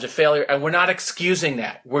knowledge, a failure, and we're not excusing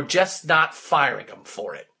that. We're just not firing them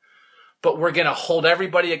for it. But we're going to hold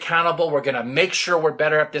everybody accountable. We're going to make sure we're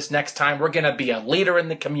better at this next time. We're going to be a leader in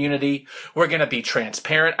the community. We're going to be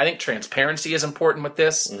transparent. I think transparency is important with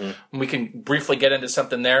this. Mm-hmm. We can briefly get into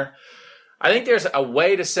something there. I think there's a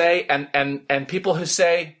way to say, and people who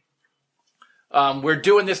say, we're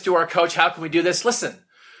doing this to our coach, how can we do this? Listen,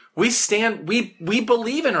 we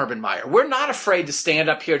believe in Urban Meyer. We're not afraid to stand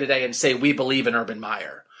up here today and say we believe in Urban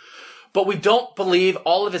Meyer. But we don't believe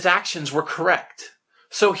all of his actions were correct.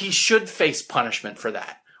 So he should face punishment for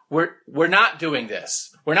that. We're not doing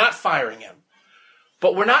this. We're not firing him.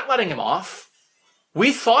 But we're not letting him off.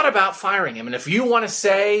 We thought about firing him. And if you want to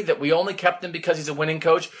say that we only kept him because he's a winning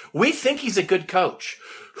coach, we think he's a good coach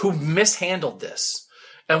who mishandled this.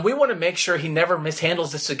 And we want to make sure he never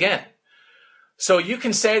mishandles this again. So you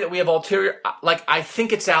can say that we have ulterior, like, I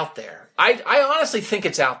think it's out there. I honestly think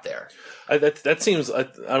it's out there. That seems, I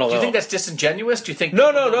don't know. Do you think that's disingenuous? Do you think?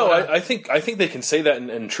 No. I think they can say that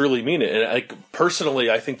and truly mean it. And personally,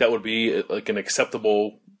 I think that would be like an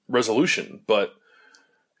acceptable resolution. But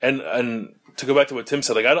and to go back to what Tim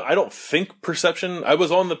said, like I don't think perception. I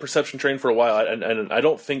was on the perception train for a while, and I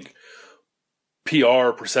don't think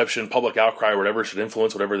PR, perception, public outcry, or whatever should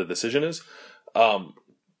influence whatever the decision is.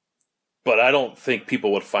 But I don't think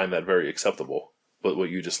people would find that very acceptable.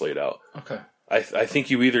 What you just laid out. Okay. I think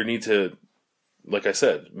you either need to, like I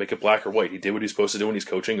said, make it black or white. He did what he's supposed to do when he's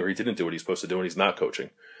coaching, or he didn't do what he's supposed to do when he's not coaching.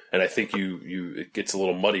 And I think it gets a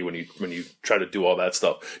little muddy when you try to do all that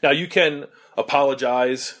stuff. Now you can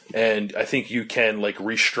apologize, and I think you can like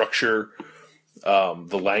restructure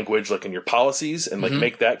the language like in your policies and like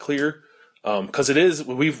make that clear. Because it is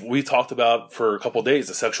we talked about for a couple of days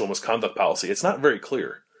the sexual misconduct policy. It's not very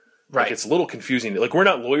clear. Right. Like, it's a little confusing. Like, we're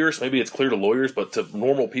not lawyers. Maybe it's clear to lawyers, but to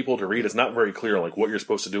normal people to read, it's not very clear on like what you're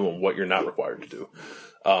supposed to do and what you're not required to do.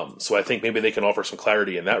 So I think maybe they can offer some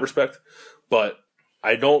clarity in that respect. But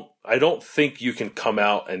I don't think you can come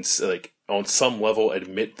out and like on some level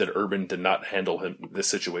admit that Urban did not handle this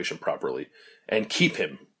situation properly and keep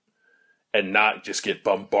him and not just get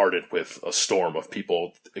bombarded with a storm of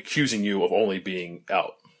people accusing you of only being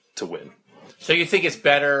out to win. So you think it's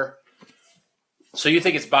better? So you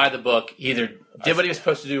think it's by the book? He either did what he was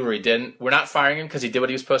supposed to do or he didn't. We're not firing him because he did what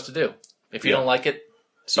he was supposed to do. If you don't like it,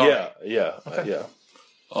 sorry. Yeah.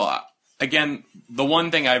 Well, again, the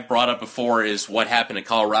one thing I've brought up before is what happened in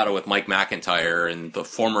Colorado with Mike McIntyre and the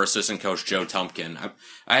former assistant coach Joe Tumpkin.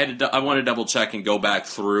 I want to double check and go back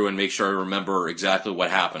through and make sure I remember exactly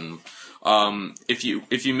what happened. If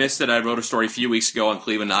you missed it, I wrote a story a few weeks ago on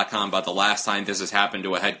Cleveland.com about the last time this has happened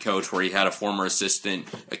to a head coach where he had a former assistant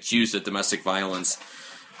accused of domestic violence.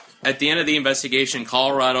 At the end of the investigation,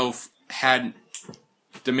 Colorado had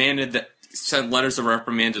demanded that sent letters of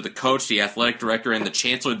reprimand to the coach, the athletic director, and the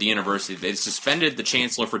chancellor of the university. They suspended the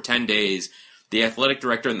chancellor for 10 days. The athletic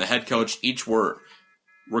director and the head coach each were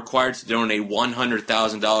required to donate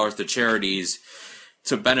 $100,000 to charities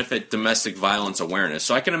to benefit domestic violence awareness.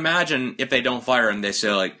 So I can imagine if they don't fire him, they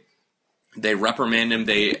say like they reprimand him.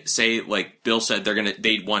 They say like Bill said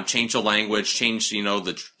they want to change the language, change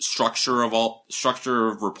the structure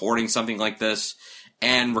of reporting something like this,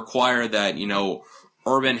 and require that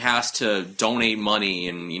Urban has to donate money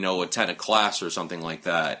and attend a class or something like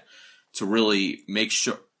that to really make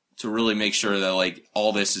sure that like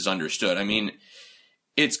all this is understood. I mean,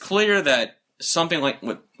 it's clear that something like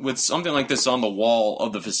with something like this on the wall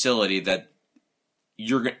of the facility that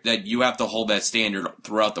you have to hold that standard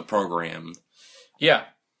throughout the program. Yeah.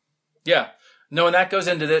 No, and that goes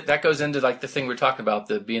into like the thing we're talking about,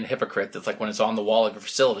 the being a hypocrite. That's like when it's on the wall of a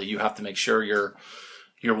facility, you have to make sure you're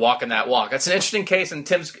walking that walk. That's an interesting case, and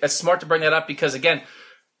it's smart to bring that up because again,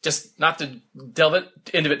 just not to delve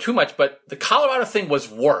into it too much, but the Colorado thing was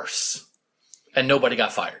worse, and nobody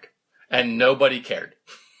got fired, and nobody cared.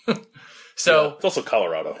 So it's also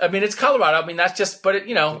Colorado. I mean, it's Colorado. I mean, that's just, but I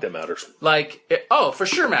think that matters. For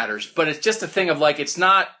sure matters. But it's just a thing of it's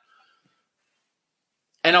not.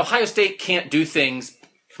 And Ohio State can't do things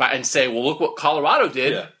and say, well, look what Colorado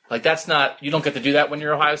did. Yeah. That's not, you don't get to do that when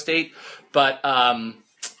you're Ohio State. But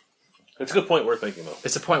it's a good point worth making, though.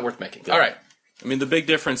 It's a point worth making. Yeah. All right. I mean, the big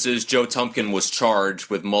difference is Joe Tumpkin was charged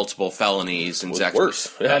with multiple felonies, and Zach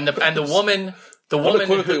worse. Yeah. And the woman,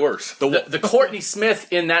 unequivocally worse. The Courtney Smith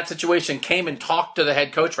in that situation came and talked to the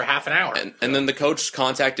head coach for half an hour, and then the coach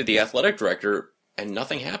contacted the athletic director, and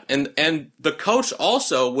nothing happened. And the coach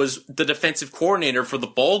also was the defensive coordinator for the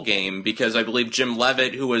bowl game because I believe Jim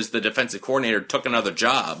Leavitt, who was the defensive coordinator, took another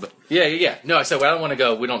job. Yeah. No, I said, well, I don't want to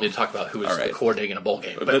go. We don't need to talk about who was coordinating in a bowl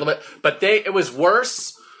game, but it was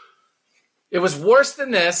worse. It was worse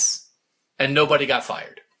than this, and nobody got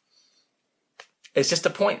fired. It's just a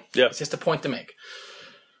point. Yeah. It's just a point to make.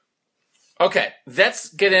 Okay,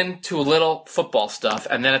 let's get into a little football stuff,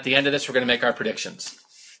 and then at the end of this, we're going to make our predictions.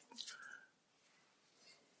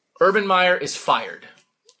 Urban Meyer is fired.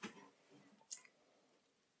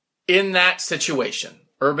 In that situation,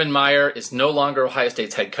 Urban Meyer is no longer Ohio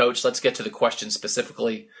State's head coach. Let's get to the question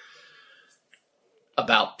specifically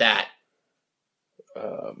about that.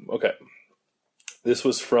 Okay. This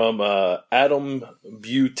was from Adam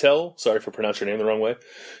Butel. Sorry for pronouncing your name the wrong way.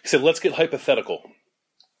 He said, let's get hypothetical.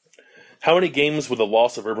 How many games would the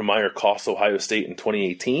loss of Urban Meyer cost Ohio State in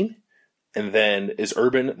 2018? And then, is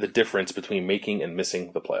Urban the difference between making and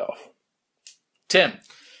missing the playoff? Tim.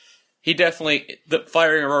 The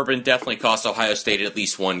firing of Urban definitely cost Ohio State at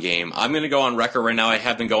least one game. I'm going to go on record right now. I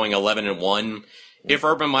have been going 11-1. If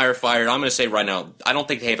Urban Meyer fired, I'm going to say right now, I don't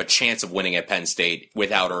think they have a chance of winning at Penn State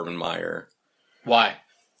without Urban Meyer. Why?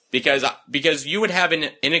 Because you would have an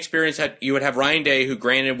inexperienced head, you would have Ryan Day, who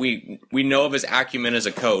granted we know of his acumen as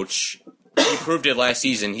a coach. He proved it last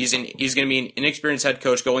season. He's going to be an inexperienced head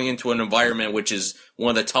coach going into an environment which is one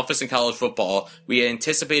of the toughest in college football. We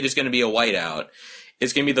anticipate is going to be a whiteout.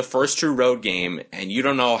 It's going to be the first true road game, and you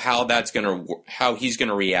don't know how he's going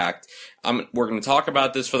to react. We're going to talk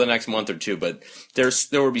about this for the next month or two, but there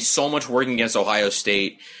will be so much working against Ohio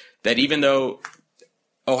State that even though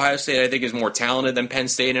Ohio State, I think, is more talented than Penn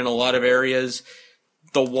State in a lot of areas,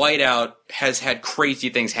 the whiteout has had crazy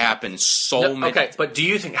things happen many. Okay, but do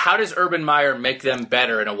you think, how does Urban Meyer make them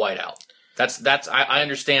better in a whiteout? I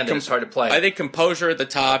understand that it's hard to play. I think composure at the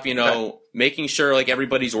top, making sure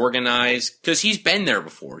everybody's organized, because he's been there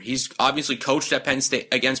before. He's obviously coached at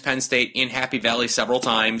against Penn State in Happy Valley several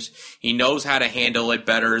times. He knows how to handle it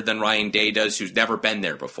better than Ryan Day does, who's never been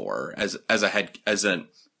there before as an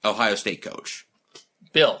Ohio State coach.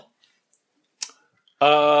 Bill.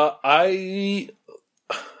 I'm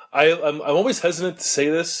always hesitant to say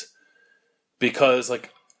this because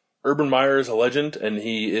Urban Meyer is a legend and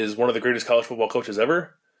he is one of the greatest college football coaches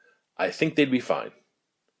ever. I think they'd be fine.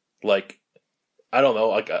 I don't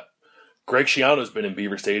know. Greg Schiano's been in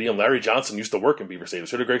Beaver Stadium. Larry Johnson used to work in Beaver Stadium.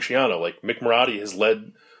 So did Greg Schiano. Mick Marotti has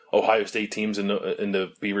led Ohio State teams in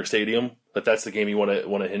the Beaver Stadium. That's the game you want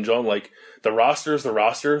to hinge on. The roster is the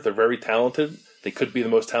roster. They're very talented. They could be the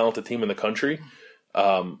most talented team in the country.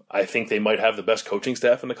 I think they might have the best coaching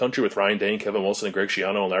staff in the country with Ryan Day and Kevin Wilson and Greg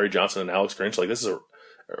Schiano and Larry Johnson and Alex Grinch. This is a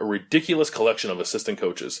ridiculous collection of assistant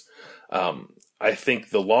coaches. I think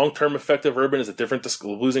the long-term effect of Urban is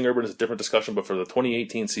losing Urban is a different discussion, but for the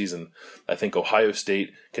 2018 season, I think Ohio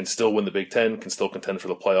State can still win the Big Ten, can still contend for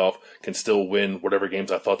the playoff, can still win whatever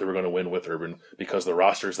games I thought they were going to win with Urban because the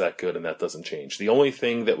roster is that good and that doesn't change. The only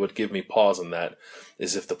thing that would give me pause on that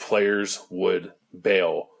is if the players would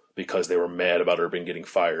bail because they were mad about Urban getting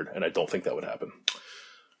fired, and I don't think that would happen.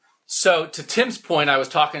 So, to Tim's point, I was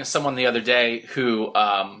talking to someone the other day who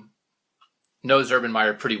knows Urban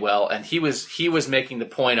Meyer pretty well, and he was making the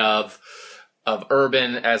point of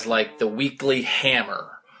Urban as the weekly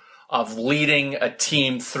hammer of leading a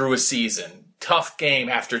team through a season. Tough game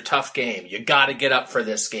after tough game. You got to get up for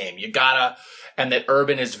this game. And that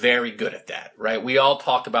Urban is very good at that, right? We all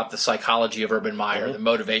talk about the psychology of Urban Meyer, the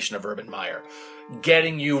motivation of Urban Meyer,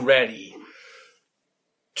 getting you ready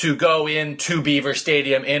to go into Beaver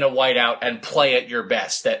Stadium in a whiteout and play at your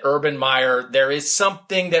best. That Urban Meyer, there is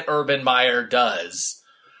something that Urban Meyer does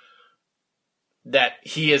that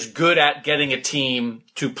he is good at getting a team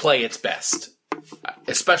to play its best,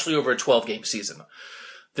 especially over a 12-game season.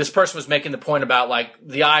 This person was making the point about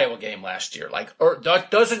the Iowa game last year. That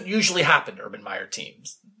doesn't usually happen to Urban Meyer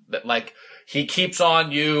teams. That he keeps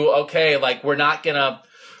on you, okay, we're not going to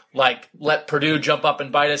let Purdue jump up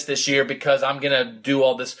and bite us this year because I'm going to do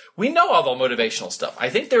all this. We know all the motivational stuff. I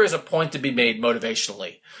think there is a point to be made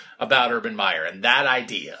motivationally about Urban Meyer and that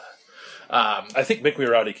idea. I think Mick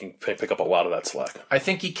Mirati can pick up a lot of that slack. I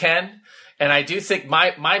think he can. And I do think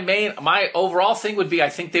my overall thing would be I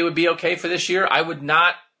think they would be okay for this year. I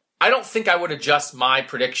don't think I would adjust my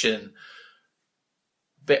prediction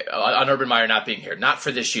on Urban Meyer not being here. Not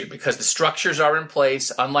for this year, because the structures are in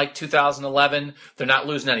place. Unlike 2011, they're not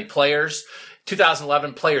losing any players.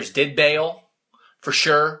 2011 players did bail, for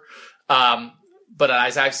sure. But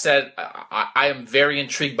as I've said, I am very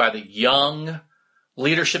intrigued by the young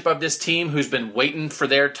leadership of this team who's been waiting for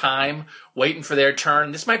their time, waiting for their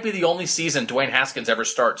turn. This might be the only season Dwayne Haskins ever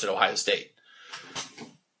starts at Ohio State.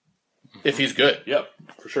 If he's good. Yep,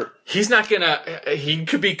 for sure. He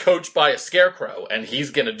could be coached by a scarecrow, and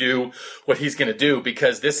he's going to do what he's going to do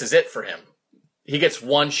because this is it for him. He gets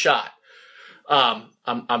one shot. I'm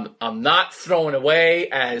not throwing away,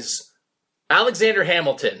 as Alexander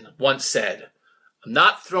Hamilton once said, I'm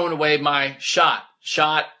not throwing away my shot.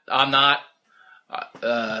 I'm not.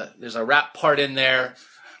 There's a rap part in there,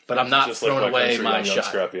 but I'm not throwing away my shot.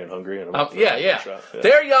 Scrappy and hungry. And yeah.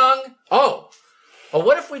 They're young. Well,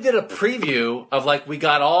 what if we did a preview of we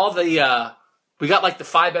got all the we got the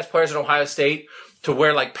 5 best players at Ohio State to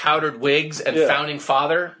wear powdered wigs and founding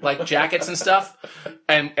father jackets and stuff,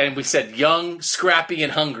 and we said young, scrappy,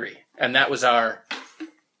 and hungry, and that was our.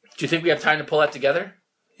 Do you think we have time to pull that together?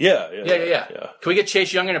 Yeah. Can we get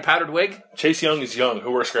Chase Young in a powdered wig? Chase Young is young.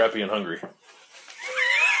 Who are scrappy and hungry?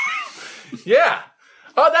 Yeah.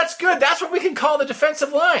 Oh, that's good. That's what we can call the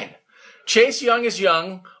defensive line. Chase Young is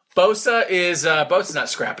young. Bosa's not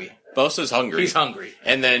scrappy. Bosa's hungry. He's hungry.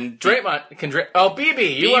 And then Draymond can drink. Oh,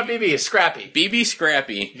 BB. You want BB is scrappy. BB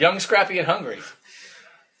scrappy. Young, scrappy, and hungry.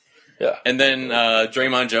 Yeah. And then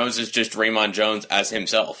Draymond Jones is just Draymond Jones as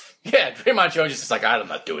himself. Yeah, Draymond Jones is just I'm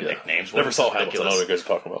not doing nicknames. Never saw Hamilton. I know what you guys are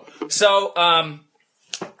talking about. So,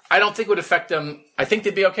 I don't think it would affect them. I think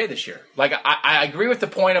they'd be okay this year. I agree with the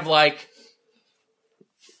point of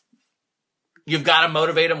you've got to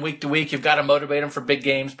motivate them week to week. You've got to motivate them for big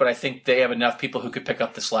games. But I think they have enough people who could pick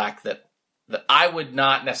up the slack that I would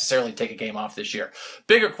not necessarily take a game off this year.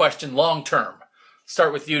 Bigger question, long term.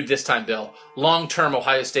 Start with you this time, Bill. Long term,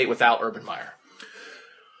 Ohio State without Urban Meyer.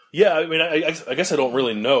 Yeah, I mean, I guess I don't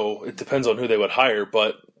really know. It depends on who they would hire,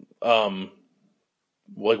 but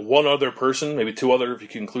one other person, maybe 2 other, if you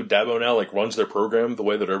can include Dabo now, runs their program the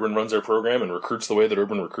way that Urban runs their program and recruits the way that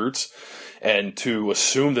Urban recruits. And to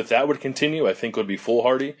assume that would continue, I think would be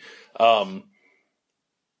foolhardy. The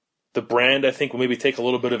brand, I think, will maybe take a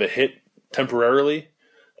little bit of a hit temporarily.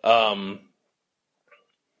 You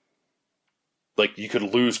could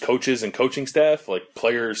lose coaches and coaching staff.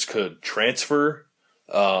 Players could transfer.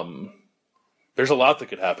 There's a lot that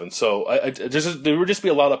could happen. So there would just be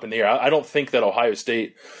a lot up in the air. I don't think that Ohio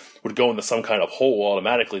State would go into some kind of hole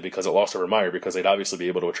automatically because it lost Urban Meyer, because they'd obviously be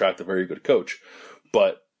able to attract a very good coach.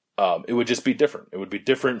 But it would just be different. It would be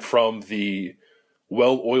different from the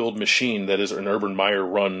well-oiled machine that is an Urban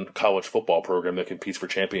Meyer-run college football program that competes for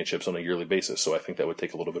championships on a yearly basis. So I think that would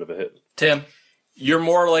take a little bit of a hit. Tim? You're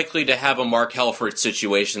more likely to have a Mark Helfrich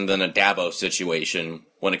situation than a Dabo situation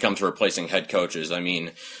when it comes to replacing head coaches. I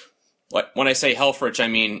mean, when I say Helfrich, I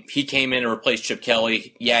mean he came in and replaced Chip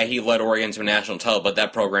Kelly. Yeah, he led Oregon to a national title, but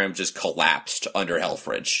that program just collapsed under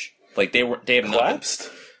Helfrich. They have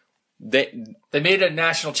collapsed. They made a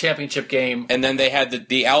national championship game, and then they had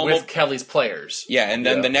the Alamo with Kelly's players. Yeah, and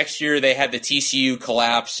then the next year they had the TCU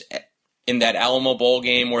collapse in that Alamo Bowl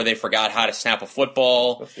game where they forgot how to snap a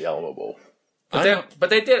football. That's the Alamo Bowl. But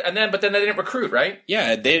they did, but then they didn't recruit, right?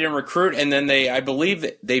 Yeah, they didn't recruit, and then I believe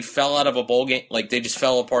that they fell out of a bowl game. They just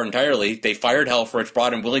fell apart entirely. They fired Helfrich,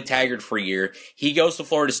 brought in Willie Taggart for a year. He goes to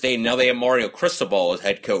Florida State, and now they have Mario Cristobal as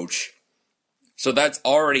head coach. So that's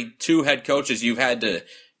already 2 head coaches you've had to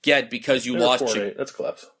get because you lost. That's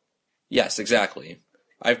collapse. Yes, exactly.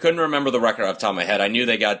 I couldn't remember the record off the top of my head. I knew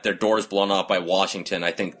they got their doors blown up by Washington.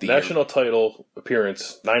 I think the national title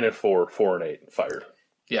appearance 9-4, 4-8, fired.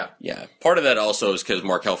 Yeah. Part of that also is because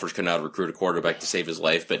Mark Helfrich could not recruit a quarterback to save his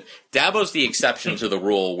life. But Dabo's the exception to the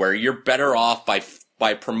rule where you're better off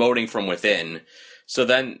by promoting from within. So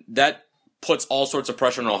then that puts all sorts of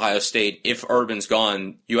pressure on Ohio State. If Urban's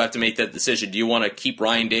gone, you have to make that decision. Do you want to keep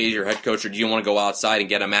Ryan Day as your head coach, or do you want to go outside and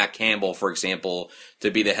get a Matt Campbell, for example,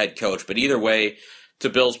 to be the head coach? But either way, to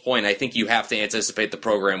Bill's point, I think you have to anticipate the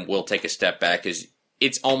program will take a step back, because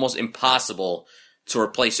it's almost impossible to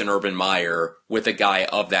replace an Urban Meyer with a guy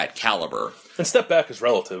of that caliber. And step back is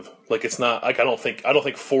relative. It's not I don't think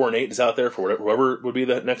 4-8 is out there for whoever would be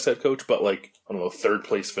the next head coach, but 3rd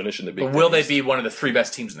place finish in the Big Ten. Will they be one of the 3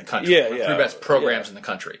 best teams in the country? Yeah, 3 best programs in the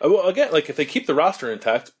country. Well, again, if they keep the roster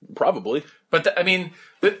intact, probably. But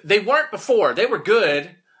they weren't before. They were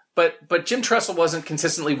good. But Jim Tressel wasn't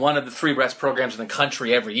consistently one of the 3 best programs in the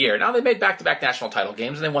country every year. Now they made back-to-back national title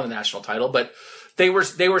games and they won the national title, but they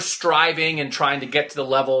were striving and trying to get to the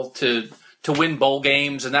level to win bowl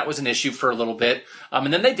games, and that was an issue for a little bit.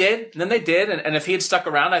 And then they did, and if he had stuck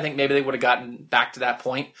around, I think maybe they would have gotten back to that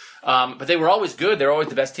point. But they were always good. They're always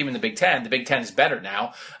the best team in the Big Ten. The Big Ten is better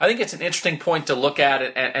now. I think it's an interesting point to look at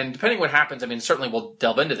it, and depending on what happens, I mean, certainly we'll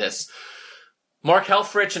delve into this. Mark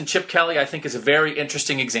Helfrich and Chip Kelly, I think, is a very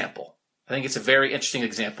interesting example.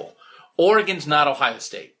 Oregon's not Ohio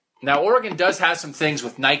State. Now, Oregon does have some things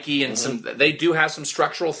with Nike and they do have some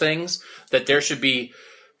structural things that there should be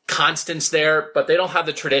constants there, but they don't have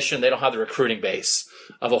the tradition, they don't have the recruiting base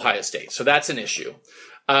of Ohio State. So that's an issue.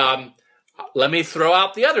 Let me throw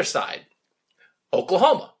out the other side.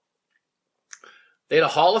 Oklahoma. They had a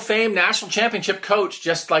Hall of Fame national championship coach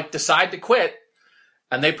just decide to quit,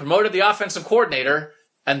 and they promoted the offensive coordinator,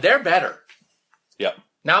 and they're better. Yeah.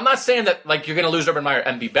 Now, I'm not saying that you're going to lose Urban Meyer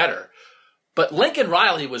and be better, but Lincoln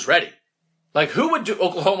Riley was ready. Who would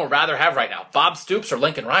Oklahoma rather have right now, Bob Stoops or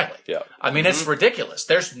Lincoln Riley? Yeah. I mean, it's ridiculous.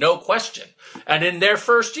 There's no question. And in their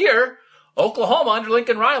first year, Oklahoma under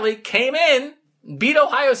Lincoln Riley came in, beat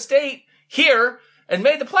Ohio State here, and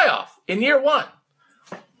made the playoff in year 1.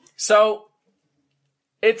 So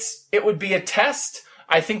it would be a test.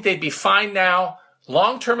 I think they'd be fine now.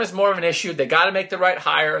 Long term is more of an issue. They got to make the right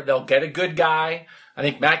hire. They'll get a good guy. I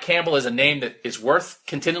think Matt Campbell is a name that is worth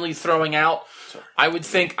continually throwing out. I would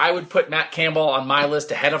put Matt Campbell on my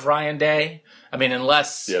list ahead of Ryan Day. I mean,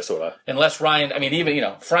 unless Ryan, I mean, even,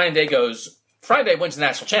 if Ryan Day wins the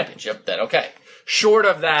national championship, then okay. Short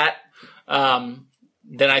of that,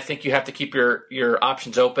 then I think you have to keep your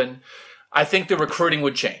options open. I think the recruiting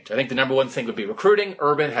would change. I think the number one thing would be recruiting.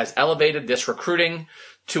 Urban has elevated this recruiting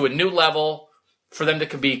to a new level for them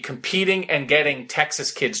to be competing and getting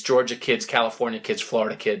Texas kids, Georgia kids, California kids,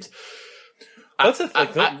 Florida kids. That's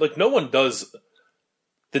no one does.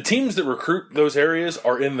 The teams that recruit those areas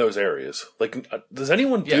are in those areas. Does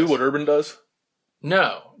anyone do what Urban does?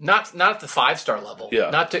 No, not at the 5-star level.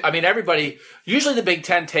 Yeah. Everybody, usually the Big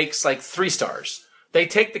Ten takes 3 stars. They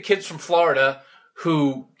take the kids from Florida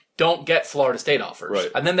who don't get Florida State offers.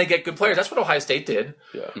 Right. And then they get good players. That's what Ohio State did.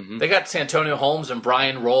 Yeah. Mm-hmm. They got Santonio Holmes and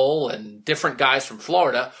Brian Roll and different guys from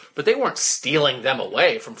Florida, but they weren't stealing them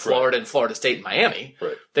away from Florida and Florida State and Miami.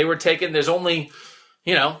 Right. They were taking, there's only,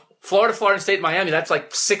 Florida State and Miami, that's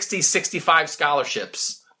 60, 65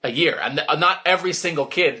 scholarships a year. And not every single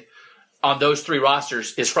kid on those 3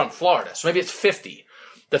 rosters is from Florida. So maybe it's 50.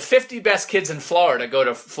 The 50 best kids in Florida go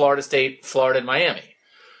to Florida State, Florida, and Miami.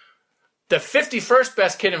 The 51st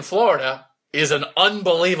best kid in Florida is an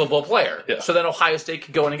unbelievable player. Yeah. So then Ohio State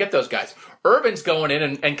can go in and get those guys. Urban's going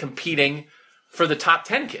in and competing for the top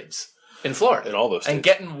 10 kids in Florida. In all those states. And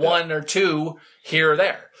getting 1 or 2 here or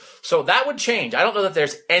there. So that would change. I don't know that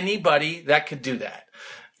there's anybody that could do that.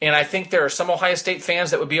 And I think there are some Ohio State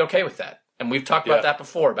fans that would be okay with that. And we've talked about that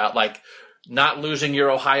before, about not losing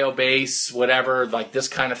your Ohio base, whatever, this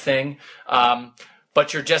kind of thing.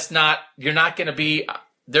 But you're not going to be...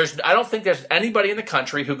 I don't think there's anybody in the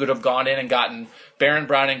country who could have gone in and gotten Baron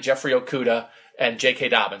Browning, Jeffrey Okudah, and J.K.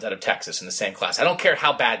 Dobbins out of Texas in the same class. I don't care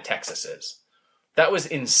how bad Texas is. That was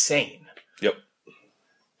insane. Yep.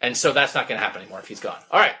 And so that's not going to happen anymore if he's gone.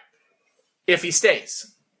 All right. If he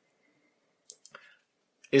stays.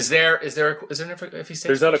 Is there if he stays?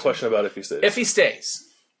 There's not a question about if he stays. If he stays,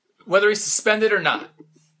 whether he's suspended or not,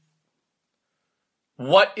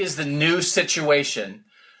 what is the new situation?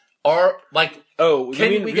 You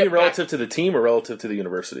mean relative to the team or relative to the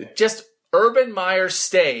university? Just Urban Meyer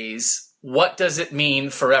stays, what does it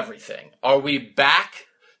mean for everything? Are we back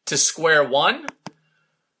to square one?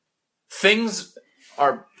 Things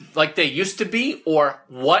are like they used to be, or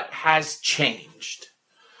what has changed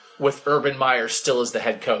with Urban Meyer still as the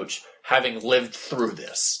head coach, having lived through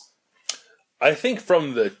this? I think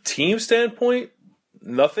from the team standpoint,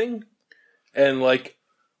 nothing. And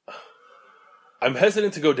I'm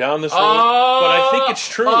hesitant to go down this road, but I think it's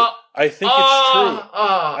true. I think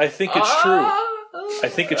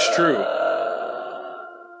it's true.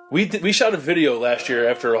 We shot a video last year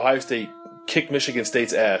after Ohio State kicked Michigan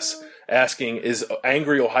State's ass, asking, is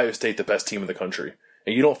angry Ohio State the best team in the country?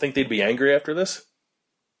 And you don't think they'd be angry after this?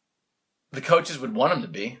 The coaches would want them to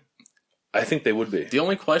be. I think they would be. The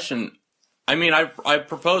only question... I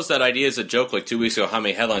proposed that idea as a joke 2 weeks ago, how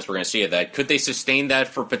many headlines we're going to see of that. Could they sustain that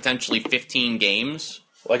for potentially 15 games?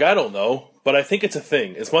 I don't know, but I think it's a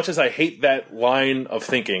thing. As much as I hate that line of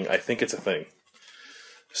thinking, I think it's a thing.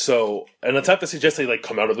 So, and it's not to suggest they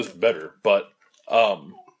come out of this better, but I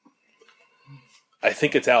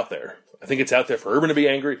think it's out there. I think it's out there for Urban to be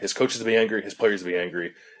angry, his coaches to be angry, his players to be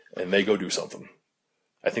angry. and they go do something.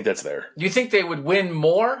 I think that's there. You think they would win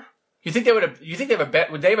more? You think they would have? You think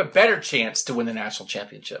would they have a better chance to win the national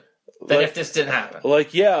championship than if this didn't happen?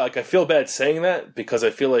 I feel bad saying that because I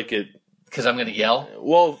feel like it. Because I'm going to yell.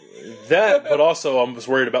 Well, that, but also I'm just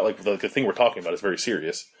worried about the thing we're talking about is very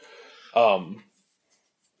serious.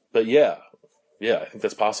 But yeah, I think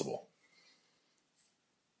that's possible.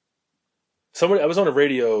 I was on a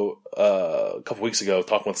radio a couple weeks ago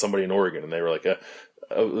talking with somebody in Oregon, and they were like, they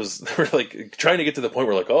were like trying to get to the point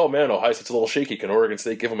where oh man, Ohio State's a little shaky. Can Oregon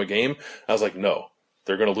State give them a game? I was like, no,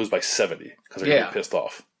 they're going to lose by 70 because they're going to be pissed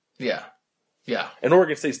off. Yeah. Yeah. And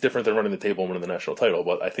Oregon State's different than running the table and winning the national title,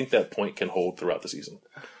 but I think that point can hold throughout the season.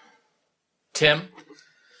 Tim?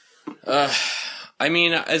 I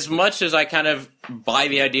mean, as much as I kind of buy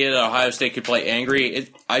the idea that Ohio State could play angry,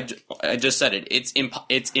 I just said it.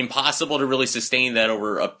 It's impossible to really sustain that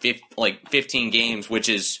over 15 games, which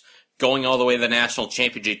is going all the way to the national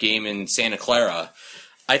championship game in Santa Clara.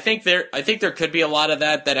 I think there could be a lot of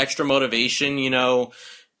that extra motivation,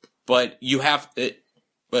 but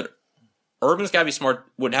but Urban's got to be smart.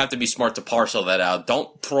 Would have to be smart to parcel that out.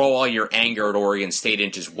 Don't throw all your anger at Oregon State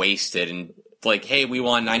and just waste it and. Hey, we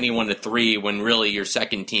won 91-3 when really your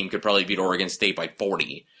second team could probably beat Oregon State by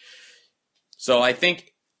 40. So I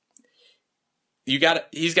think he's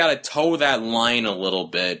got to toe that line a little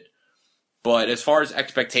bit. But as far as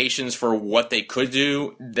expectations for what they could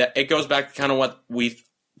do, it goes back to kind of what we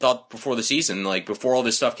thought before the season. Before all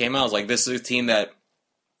this stuff came out, I was this is a team that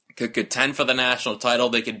could contend for the national title.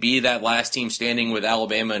 They could be that last team standing with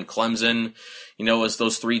Alabama and Clemson. It's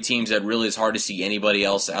those three teams that really is hard to see anybody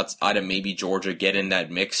else outside of maybe Georgia get in that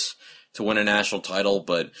mix to win a national title.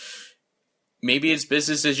 But maybe it's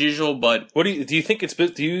business as usual. But what do you think it's?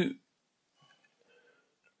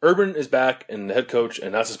 Urban is back and the head coach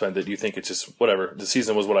and not suspended. Do you think it's just whatever? The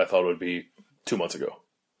season was what I thought it would be 2 months ago.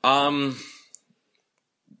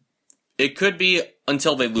 It could be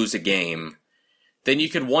until they lose a game. Then you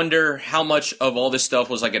could wonder how much of all this stuff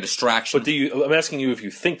was a distraction. But I'm asking you if you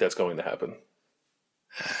think that's going to happen.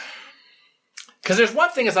 Because there's one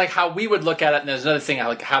thing is how we would look at it, and there's another thing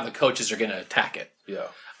how the coaches are going to attack it. Yeah.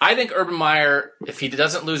 I think Urban Meyer, if he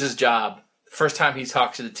doesn't lose his job, first time he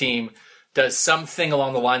talks to the team, does something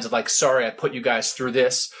along the lines of sorry, I put you guys through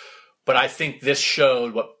this, but I think this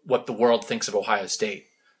showed what the world thinks of Ohio State.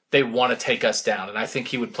 They want to take us down, and I think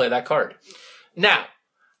he would play that card. Now,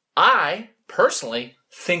 I personally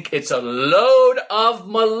think it's a load of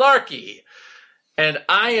malarkey. And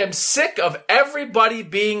I am sick of everybody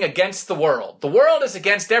being against the world. The world is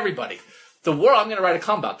against everybody. I'm going to write a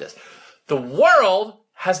column about this. The world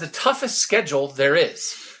has the toughest schedule there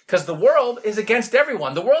is. Because the world is against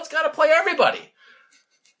everyone. The world's got to play everybody.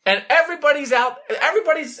 And everybody's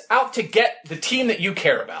out to get the team that you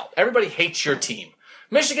care about. Everybody hates your team.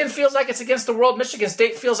 Michigan feels like it's against the world. Michigan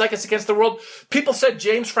State feels like it's against the world. People said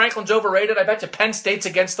James Franklin's overrated. I bet you Penn State's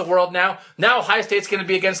against the world now. Now Ohio State's going to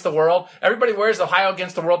be against the world. Everybody wears Ohio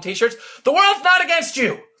against the world t-shirts. The world's not against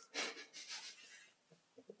you.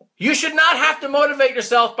 You should not have to motivate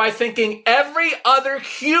yourself by thinking every other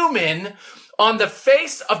human on the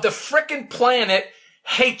face of the frickin' planet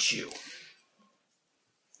hates you.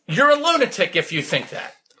 You're a lunatic if you think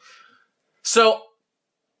that. So,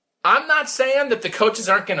 I'm not saying that the coaches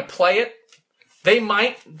aren't going to play it. They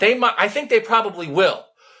might. I think they probably will.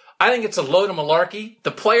 I think it's a load of malarkey.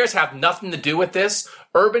 The players have nothing to do with this.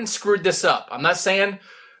 Urban screwed this up. I'm not saying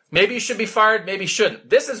maybe he should be fired, maybe he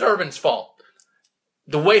shouldn't. This is Urban's fault.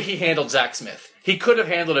 The way he handled Zach Smith. He could have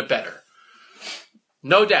handled it better.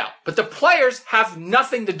 No doubt. But the players have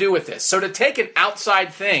nothing to do with this. So to take an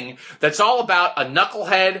outside thing that's all about a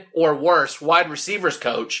knucklehead or worse wide receivers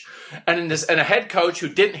coach and a head coach who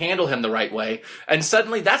didn't handle him the right way, and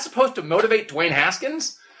suddenly that's supposed to motivate Dwayne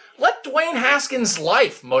Haskins? Let Dwayne Haskins'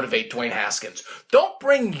 life motivate Dwayne Haskins. Don't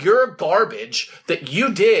bring your garbage that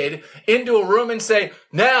you did into a room and say,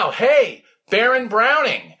 now, hey, Baron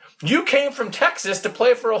Browning, you came from Texas to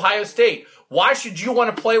play for Ohio State. Why should you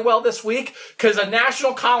want to play well this week? Because a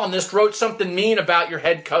national columnist wrote something mean about your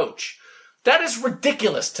head coach. That is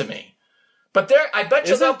ridiculous to me. But I bet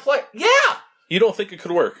you they'll play. Yeah. You don't think it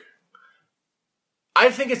could work?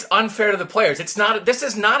 I think it's unfair to the players. This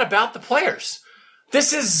is not about the players.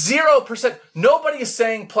 This is 0%. Nobody is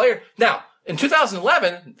saying player. Now, in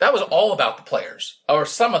 2011, that was all about the players, or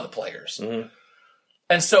some of the players. Mm-hmm.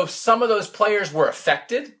 And so some of those players were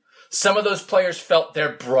affected. Some of those players felt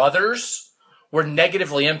their brothers were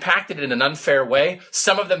negatively impacted in an unfair way.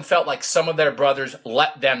 Some of them felt like some of their brothers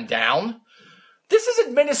let them down. This is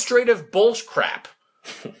administrative bullcrap.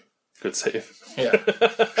 Good save. Yeah.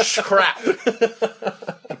 Crap.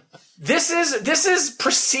 This is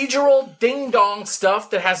procedural ding-dong stuff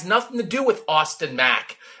that has nothing to do with Austin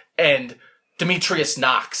Mack and Demetrius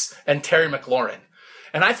Knox and Terry McLaurin.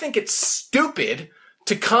 And I think it's stupid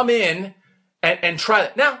to come in and try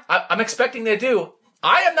that. Now, I'm expecting they do.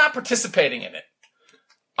 I am not participating in it.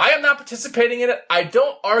 I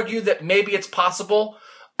don't argue that maybe it's possible.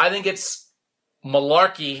 I think it's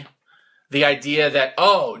malarkey, the idea that,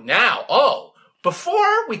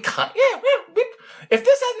 before we if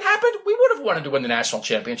this hadn't happened, we would have wanted to win the national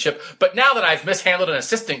championship. But now that I've mishandled an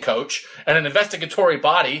assistant coach and an investigatory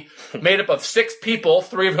body made up of 6 people,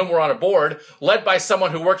 3 of whom were on a board, led by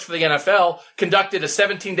someone who works for the NFL, conducted a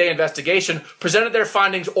 17-day investigation, presented their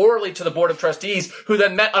findings orally to the Board of Trustees, who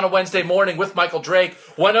then met on a Wednesday morning with Michael Drake,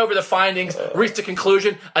 went over the findings, reached a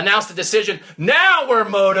conclusion, announced a decision. Now we're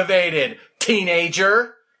motivated,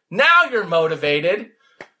 teenager. Now you're motivated.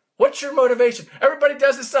 What's your motivation? Everybody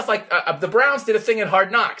does this stuff like the Browns did a thing in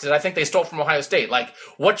Hard Knocks that I think they stole from Ohio State. Like,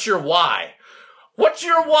 what's your why? What's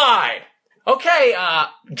your why? Okay,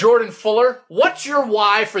 Jordan Fuller, what's your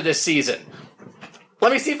why for this season?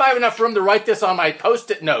 Let me see if I have enough room to write this on my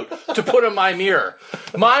Post-it note to put in my mirror.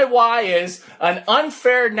 My why is an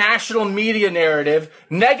unfair national media narrative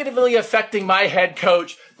negatively affecting my head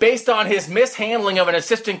coach based on his mishandling of an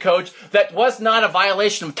assistant coach that was not a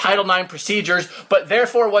violation of Title IX procedures, but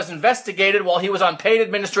therefore was investigated while he was on paid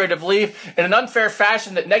administrative leave in an unfair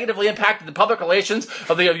fashion that negatively impacted the public relations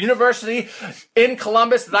of the university in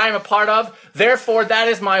Columbus that I am a part of. Therefore, that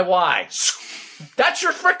is my why. That's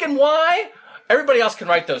your freaking why? Everybody else can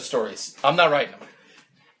write those stories. I'm not writing them.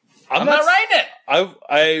 I'm not writing it.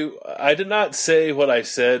 I did not say what I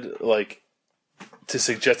said, like, to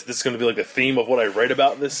suggest that this is going to be like the theme of what I write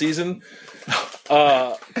about this season,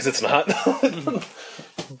 because it's not.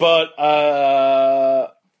 But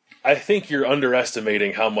I think you're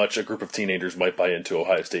underestimating how much a group of teenagers might buy into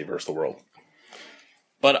Ohio State versus the world.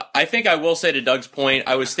 But I think I will say to Doug's point,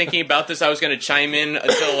 I was thinking about this. I was going to chime in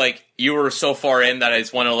until like you were so far in that I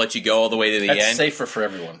just want to let you go all the way to the end. That's safer for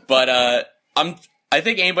everyone. But I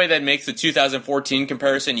think anybody that makes the 2014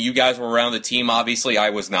 comparison, you guys were around the team. Obviously,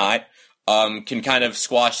 I was not. Can kind of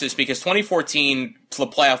squash this because 2014 the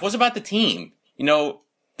playoff was about the team. You know,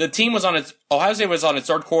 the team was Ohio State was on its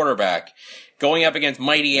third quarterback, going up against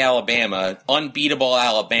mighty Alabama, unbeatable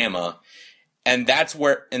Alabama. And that's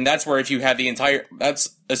where if you have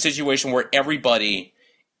that's a situation where everybody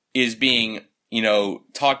is being,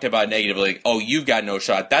 talked about negatively. Like, oh, you've got no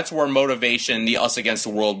shot. That's where motivation, the us against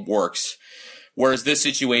the world works. Whereas this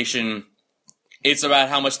situation, it's about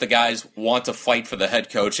how much the guys want to fight for the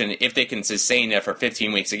head coach and if they can sustain it for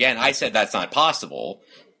 15 weeks. Again, I said that's not possible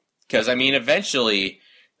because, eventually,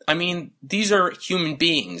 these are human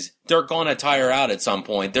beings. They're going to tire out at some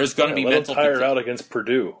point. There's going to be mental fatigue. Tire out against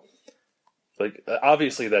Purdue. Like,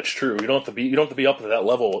 obviously that's true. You don't have to be up to that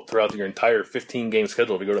level throughout your entire 15-game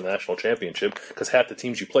schedule if you go to the national championship because half the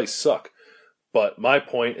teams you play suck. But my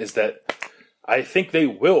point is that I think they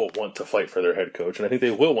will want to fight for their head coach, and I think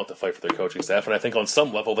they will want to fight for their coaching staff, and I think on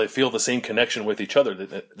some level they feel the same connection with each other.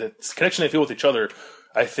 The connection they feel with each other,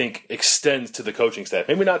 I think, extends to the coaching staff.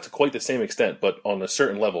 Maybe not to quite the same extent, but on a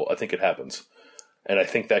certain level, I think it happens. And I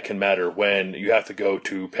think that can matter when you have to go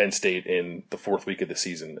to Penn State in the 4th week of the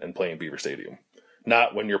season and play in Beaver Stadium.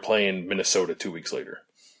 Not when you're playing Minnesota 2 weeks later.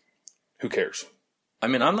 Who cares?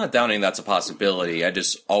 I'm not doubting that's a possibility. I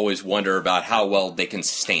just always wonder about how well they can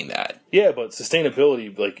sustain that. Yeah, but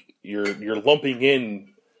sustainability, like, you're lumping in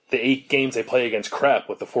the 8 games they play against crap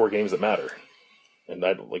with the 4 games that matter. And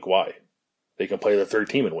why? They can play their third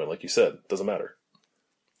team and win, like you said. Doesn't matter.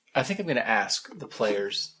 I think I'm going to ask the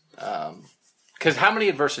players... because how many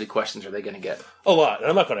adversity questions are they going to get? A lot, and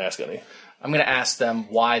I'm not going to ask any. I'm going to ask them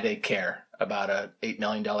why they care about a $8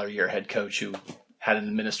 million a year head coach who had an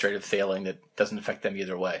administrative failing that doesn't affect them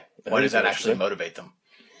either way. Why does that actually motivate them?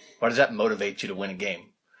 Why does that motivate you to win a game?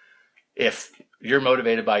 If you're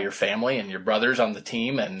motivated by your family and your brothers on the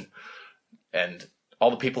team and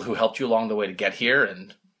all the people who helped you along the way to get here,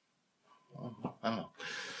 and I don't know.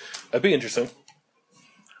 That'd be interesting.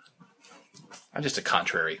 I'm just a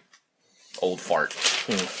contrary old fart.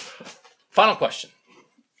 Final question.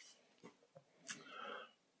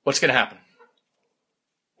 What's going to happen?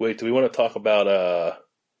 Wait, do we want to talk about...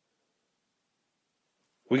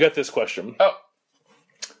 We got this question. Oh.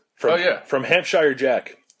 From Hampshire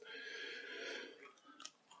Jack.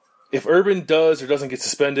 If Urban does or doesn't get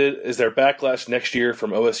suspended, is there backlash next year from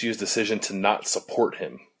OSU's decision to not support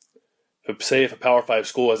him? If a Power 5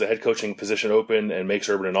 school has a head coaching position open and makes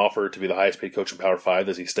Urban an offer to be the highest paid coach in Power 5,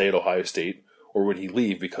 does he stay at Ohio State, or would he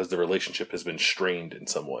leave because the relationship has been strained in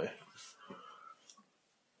some way?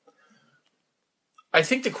 I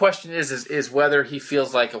think the question is whether he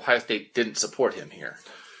feels like Ohio State didn't support him here.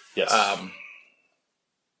 Yes.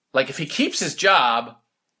 Like, if he keeps his job,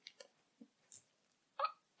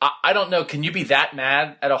 I don't know. Can you be that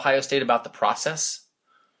mad at Ohio State about the process?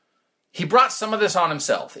 He brought some of this on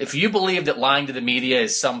himself. If you believe that lying to the media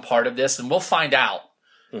is some part of this, and we'll find out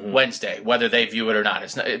Wednesday whether they view it or not.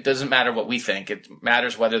 It doesn't matter what we think. It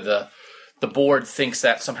matters whether the board thinks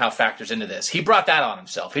that somehow factors into this. He brought that on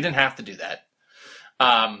himself. He didn't have to do that.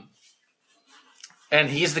 And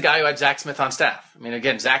he's the guy who had Zach Smith on staff. I mean,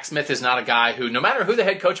 again, Zach Smith is not a guy who, no matter who the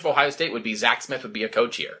head coach of Ohio State would be, Zach Smith would be a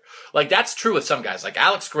coach here. Like, that's true with some guys. Like,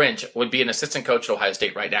 Alex Grinch would be an assistant coach at Ohio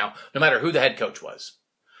State right now, no matter who the head coach was.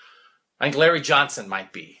 I think Larry Johnson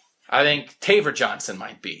might be. I think Taver Johnson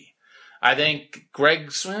might be. I think probably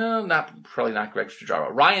not Greg Strajaro.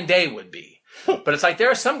 Ryan Day would be. But it's like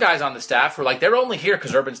there are some guys on the staff who are like, they're only here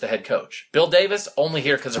because Urban's the head coach. Bill Davis, only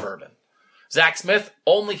here because of Urban. Zach Smith,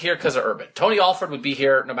 only here because of Urban. Tony Alford would be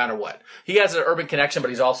here no matter what. He has an Urban connection, but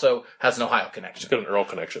he's also has an Ohio connection. He's got an Earl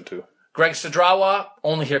connection, too. Greg Stradrawa,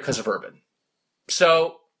 only here because of Urban.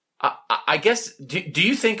 So, I guess, do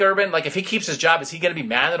you think Urban, like, if he keeps his job, is he going to be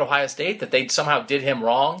mad at Ohio State that they somehow did him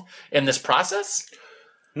wrong in this process?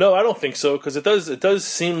 No, I don't think so, because it does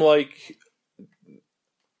seem like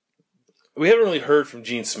we haven't really heard from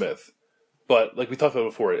Gene Smith, but like we talked about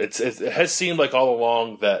before, it has seemed like all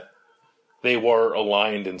along that they were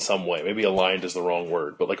aligned in some way. Maybe aligned is the wrong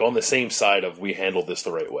word, but like on the same side of we handled this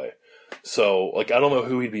the right way. So, like, I don't know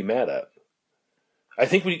who he'd be mad at. I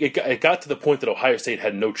think it got to the point that Ohio State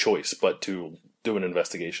had no choice but to do an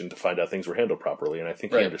investigation to find out things were handled properly, and I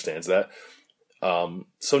think he understands that.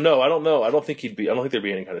 So no, I don't know. I don't think there'd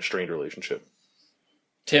be any kind of strained relationship.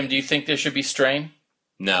 Tim, do you think there should be strain?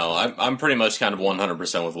 No, I'm pretty much kind of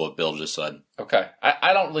 100% with what Bill just said. Okay.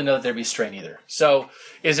 I don't really know that there'd be strain either. So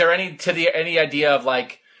is there any idea of,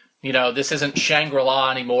 like, you know, this isn't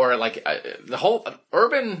Shangri-La anymore? Like, the whole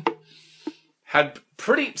Urban had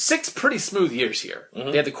six pretty smooth years here.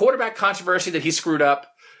 Mm-hmm. They had the quarterback controversy that he screwed up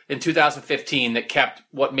in 2015 that kept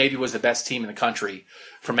what maybe was the best team in the country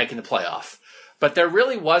from making the playoff. But there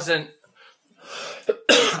really wasn't.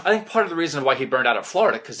 I think part of the reason why he burned out at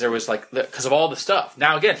Florida because of all the stuff.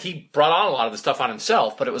 Now again, he brought on a lot of the stuff on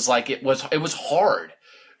himself, but it was like it was hard.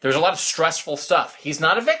 There was a lot of stressful stuff. He's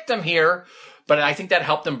not a victim here, but I think that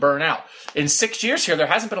helped him burn out. In 6 years here, there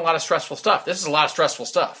hasn't been a lot of stressful stuff. This is a lot of stressful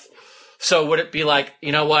stuff. So would it be like,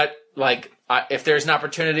 you know what? Like, if there's an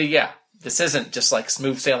opportunity, yeah, this isn't just like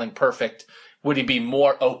smooth sailing perfect. Would he be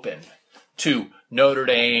more open to Notre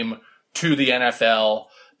Dame, to the NFL,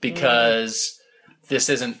 because this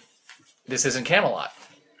isn't Camelot?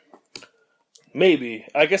 Maybe.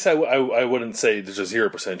 I guess I wouldn't say there's a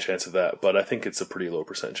 0% chance of that, but I think it's a pretty low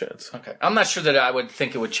 % chance. Okay. I'm not sure that I would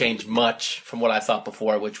think it would change much from what I thought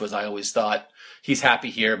before, which was I always thought he's happy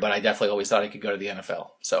here, but I definitely always thought he could go to the NFL.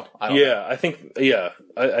 So I don't know.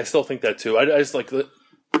 I still think that too. I just like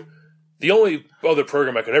the only other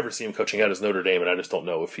program I could ever see him coaching at is Notre Dame, and I just don't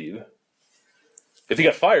know if he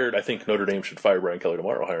got fired. I think Notre Dame should fire Brian Kelly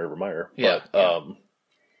tomorrow, hire Urban Meyer. But,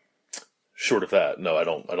 short of that, no, I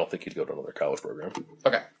don't think he'd go to another college program.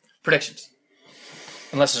 Okay. Predictions.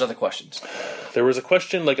 Unless there's other questions. There was a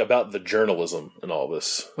question about the journalism in all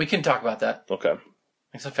this. We can talk about that. Okay.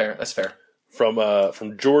 That's fair. That's fair.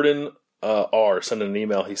 From Jordan R. sending an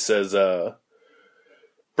email. He says,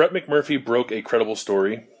 Brett McMurphy broke a credible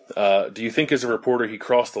story. Do you think as a reporter he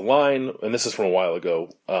crossed the line? And this is from a while ago.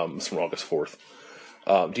 It's from August 4th.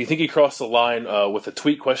 Do you think he crossed the line with a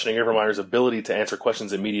tweet questioning Urban Meyer's ability to answer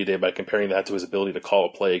questions at Media Day by comparing that to his ability to call a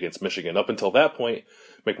play against Michigan? Up until that point,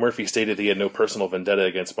 McMurphy stated he had no personal vendetta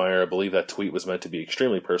against Meyer. I believe that tweet was meant to be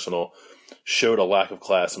extremely personal, showed a lack of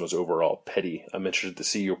class, and was overall petty. I'm interested to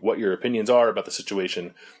see what your opinions are about the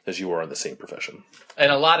situation as you are in the same profession.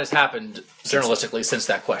 And a lot has happened journalistically since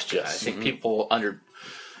that question. Yes. I think people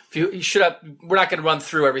you should have. We're not going to run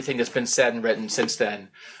through everything that's been said and written since then.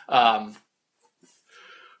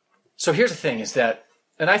 So here's the thing is that,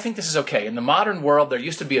 and I think this is okay, in the modern world, there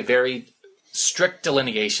used to be a very strict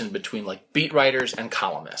delineation between beat writers and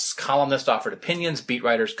columnists. Columnists offered opinions, beat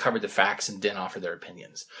writers covered the facts and didn't offer their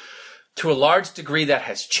opinions. To a large degree, that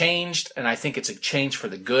has changed, and I think it's a change for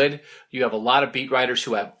the good. You have a lot of beat writers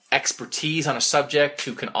who have expertise on a subject,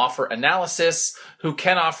 who can offer analysis, who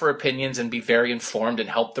can offer opinions and be very informed and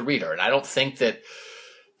help the reader. And I don't think that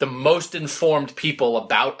the most informed people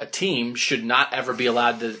about a team should not ever be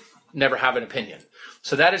allowed to never have an opinion.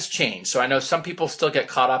 So that has changed. So I know some people still get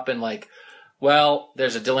caught up in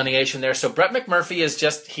there's a delineation there. So Brett McMurphy is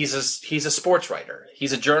he's a sports writer.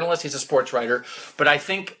 He's a journalist. He's a sports writer. But I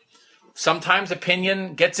think sometimes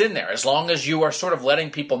opinion gets in there, as long as you are sort of letting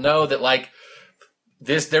people know that, like,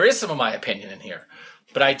 there is some of my opinion in here.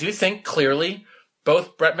 But I do think clearly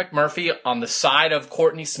both Brett McMurphy on the side of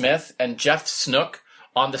Courtney Smith and Jeff Snook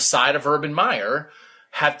on the side of Urban Meyer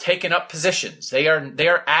have taken up positions. They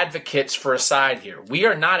are advocates for a side here. We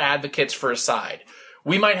are not advocates for a side.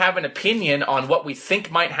 We might have an opinion on what we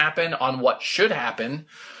think might happen, on what should happen,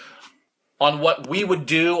 on what we would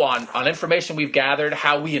do, on information we've gathered,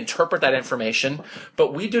 how we interpret that information,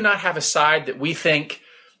 but we do not have a side that we think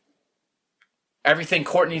everything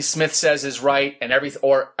Courtney Smith says is right and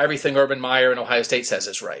everything Urban Meyer and Ohio State says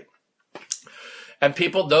is right. And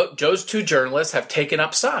those two journalists have taken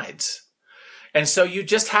up sides. And so you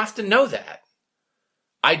just have to know that.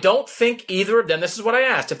 I don't think either of them, this is what I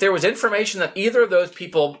asked, if there was information that either of those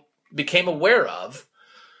people became aware of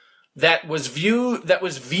that was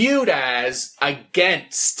viewed as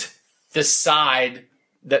against the side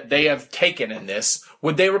that they have taken in this,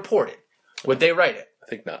 would they report it? Would they write it? I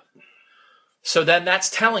think not. So then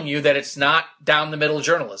that's telling you that it's not down the middle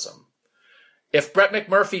journalism. If Brett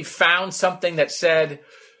McMurphy found something that said,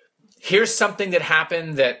 here's something that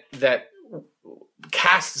happened that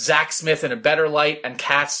casts Zach Smith in a better light and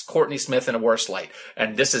casts Courtney Smith in a worse light,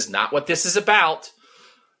 and this is not what this is about,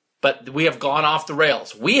 but we have gone off the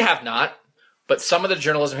rails. We have not, but some of the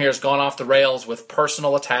journalism here has gone off the rails with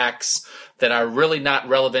personal attacks that are really not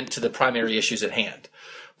relevant to the primary issues at hand.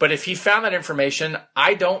 But if he found that information,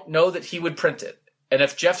 I don't know that he would print it. And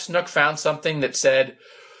if Jeff Snook found something that said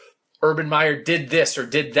Urban Meyer did this or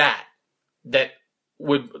did that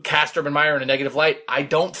would cast Urban Meyer in a negative light, I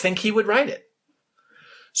don't think he would write it.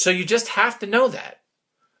 So you just have to know that.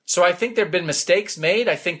 So I think there have been mistakes made.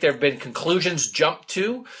 I think there have been conclusions jumped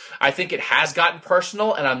to. I think it has gotten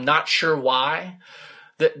personal, and I'm not sure why.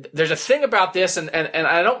 There's a thing about this, and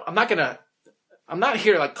I'm not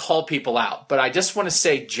here to like call people out, but I just want to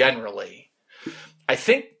say generally, I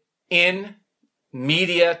think in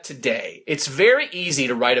media today, it's very easy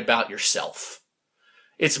to write about yourself.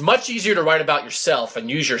 It's much easier to write about yourself and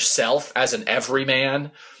use yourself as an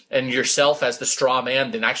everyman and yourself as the straw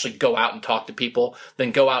man than actually go out and talk to people,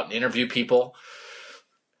 than go out and interview people.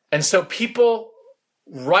 And so people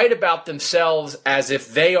write about themselves as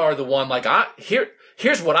if they are the one, like,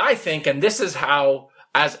 here's what I think, and this is how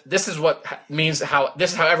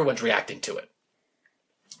everyone's reacting to it.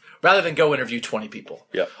 Rather than go interview 20 people.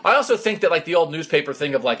 Yeah. I also think that, like, the old newspaper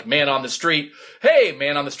thing of, like, man on the street, hey,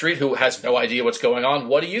 man on the street who has no idea what's going on,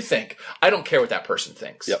 what do you think? I don't care what that person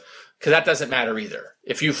thinks. Yep. Because that doesn't matter either.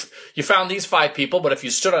 If you found these 5 people, but if you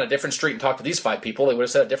stood on a different street and talked to these 5 people, they would have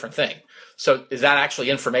said a different thing. So is that actually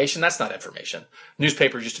information? That's not information.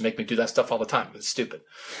 Newspapers used to make me do that stuff all the time. It's stupid.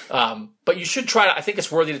 But you should I think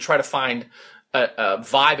it's worthy to try to find a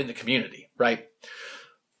vibe in the community, right?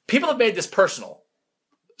 People have made this personal.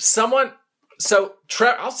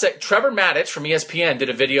 I'll say Trevor Maddich from ESPN did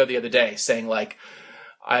a video the other day saying, like,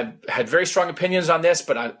 I've had very strong opinions on this,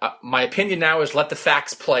 but my opinion now is let the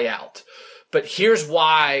facts play out. But here's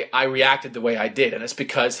why I reacted the way I did. And it's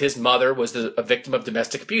because his mother was a victim of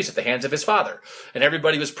domestic abuse at the hands of his father. And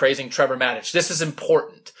everybody was praising Trevor Maddich. This is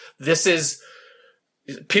important.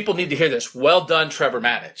 People need to hear this. Well done, Trevor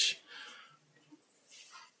Maddich.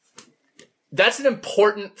 That's an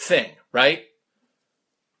important thing, right?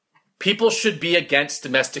 People should be against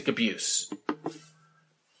domestic abuse.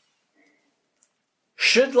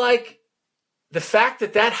 Should, like, the fact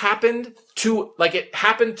that happened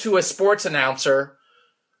to a sports announcer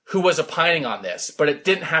who was opining on this, but it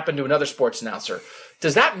didn't happen to another sports announcer,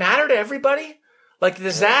 does that matter to everybody? Like,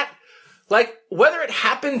 whether it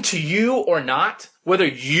happened to you or not, whether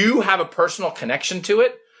you have a personal connection to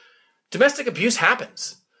it, domestic abuse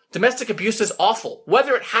happens. Domestic abuse is awful,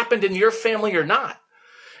 whether it happened in your family or not.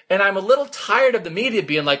 And I'm a little tired of the media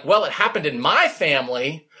being like, well, it happened in my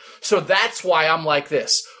family, so that's why I'm like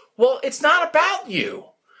this. Well, it's not about you.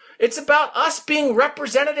 It's about us being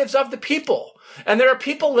representatives of the people. And there are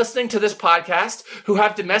people listening to this podcast who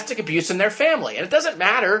have domestic abuse in their family. And it doesn't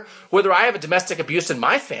matter whether I have a domestic abuse in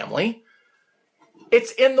my family.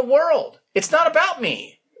 It's in the world. It's not about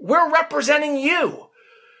me. We're representing you.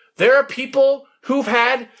 There are people who've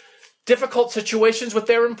had difficult situations with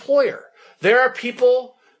their employer.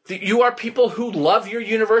 You are people who love your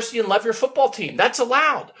university and love your football team. That's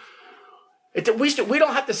allowed. We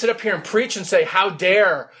don't have to sit up here and preach and say, how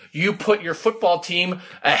dare you put your football team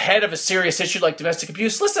ahead of a serious issue like domestic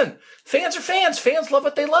abuse. Listen, fans are fans. Fans love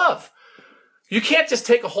what they love. You can't just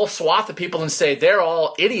take a whole swath of people and say they're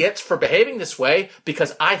all idiots for behaving this way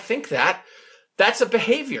because I think that. That's a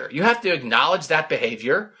behavior. You have to acknowledge that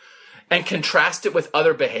behavior and contrast it with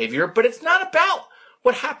other behavior, but it's not about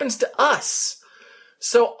what happens to us.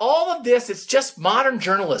 So all of this, it's just modern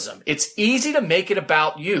journalism. It's easy to make it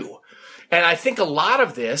about you. And I think a lot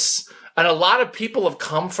of this, and a lot of people have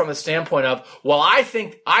come from the standpoint of, well, I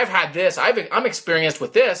think I've had this, I'm experienced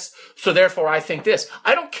with this, so therefore I think this.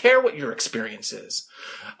 I don't care what your experience is.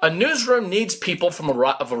 A newsroom needs people from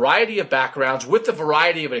a variety of backgrounds with a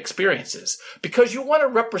variety of experiences because you want to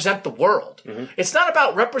represent the world. Mm-hmm. It's not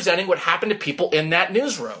about representing what happened to people in that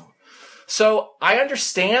newsroom. So I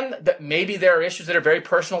understand that maybe there are issues that are very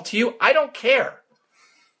personal to you. I don't care.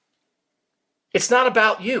 It's not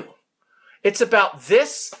about you. It's about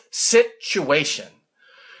this situation.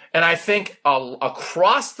 And I think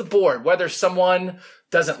across the board, whether someone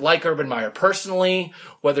doesn't like Urban Meyer personally,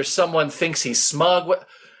 whether someone thinks he's smug,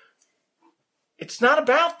 it's not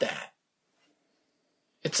about that.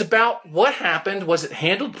 It's about what happened, was it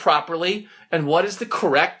handled properly, and what is the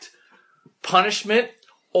correct punishment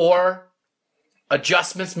or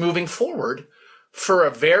adjustments moving forward for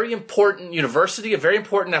a very important university, a very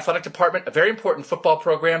important athletic department, a very important football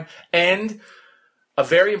program, and a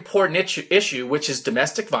very important issue, which is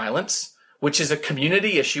domestic violence, which is a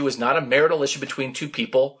community issue, is not a marital issue between two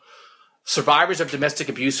people. Survivors of domestic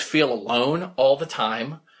abuse feel alone all the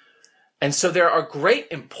time. And so there are great,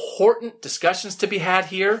 important discussions to be had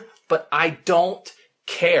here, but I don't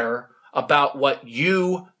care about what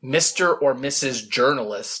you, Mr. or Mrs.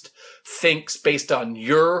 Journalist, thinks based on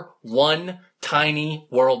your one tiny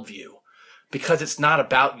worldview. Because it's not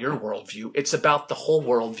about your worldview. It's about the whole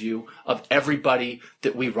worldview of everybody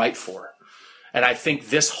that we write for. And I think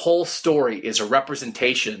this whole story is a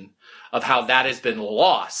representation of how that has been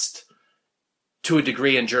lost to a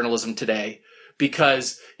degree in journalism today,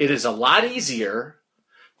 because it is a lot easier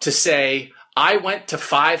to say, I went to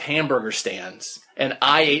 5 hamburger stands and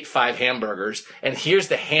I ate 5 hamburgers, and here's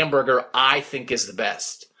the hamburger I think is the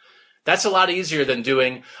best. That's a lot easier than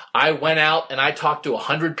doing, I went out and I talked to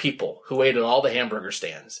 100 people who ate at all the hamburger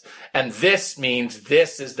stands, and this means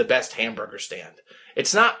this is the best hamburger stand.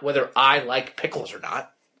 It's not whether I like pickles or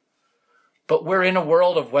not, but we're in a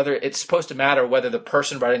world of whether it's supposed to matter whether the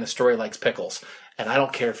person writing the story likes pickles. And I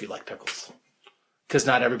don't care if you like pickles, because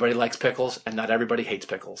not everybody likes pickles and not everybody hates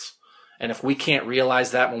pickles. And if we can't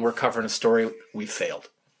realize that when we're covering a story, we've failed.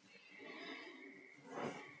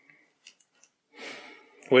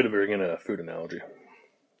 Way to bring in a food analogy.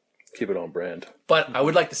 Keep it on brand. But I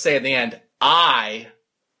would like to say in the end, I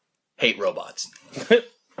hate robots.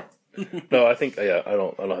 No, I think, yeah, I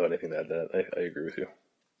don't have anything to add to that. I agree with you.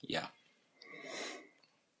 Yeah.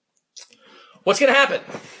 What's going to happen?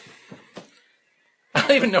 I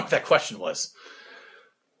don't even know what that question was.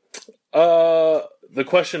 The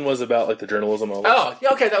question was about like the journalism. Oh,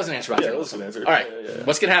 yeah, okay, that was an answer. Yeah, that was an answer. All right, yeah.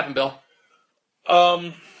 What's going to happen, Bill?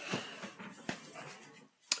 I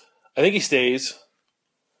think he stays,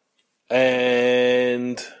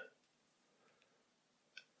 and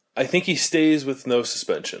I think he stays with no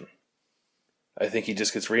suspension. I think he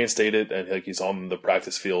just gets reinstated, and like he's on the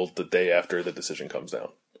practice field the day after the decision comes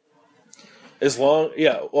down.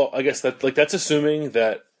 I guess that's assuming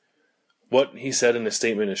that what he said in his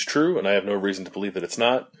statement is true, and I have no reason to believe that it's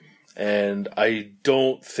not. And I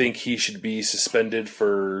don't think he should be suspended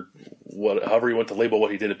for however you want to label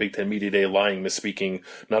what he did at Big Ten Media Day: lying, misspeaking,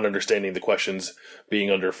 not understanding the questions, being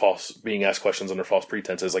asked questions under false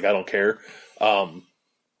pretenses. Like, I don't care. I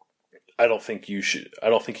don't think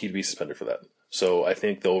he'd be suspended for that. So I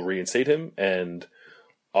think they'll reinstate him and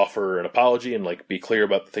offer an apology and like be clear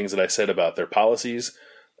about the things that I said about their policies.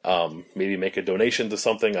 Maybe make a donation to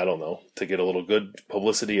something, I don't know, to get a little good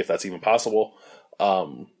publicity if that's even possible.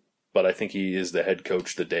 But I think he is the head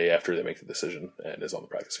coach the day after they make the decision and is on the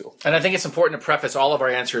practice field. And I think it's important to preface all of our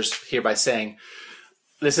answers here by saying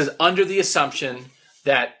this is under the assumption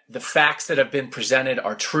that the facts that have been presented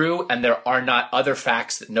are true and there are not other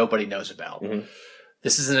facts that nobody knows about. Mm-hmm.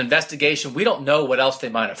 This is an investigation. We don't know what else they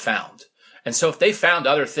might have found. And so if they found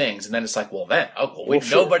other things, and then it's like,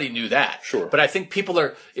 nobody knew that. Sure. But I think people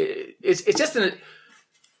are, it's just,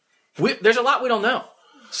 there's a lot we don't know.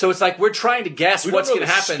 So it's like we're trying to guess what's going to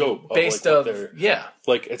happen based on, yeah.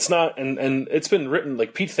 Like, it's not, and it's been written,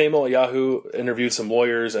 like Pete Thamel at Yahoo interviewed some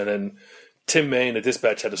lawyers, and then Tim May in the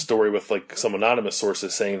Dispatch had a story with like some anonymous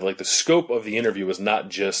sources saying like the scope of the interview was not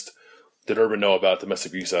just did Urban know about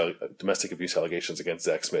domestic abuse allegations against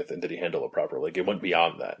Zach Smith, and did he handle it properly? Like, it went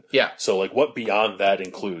beyond that. Yeah. So like what beyond that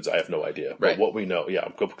includes, I have no idea. Right. But what we know,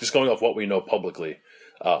 just going off what we know publicly,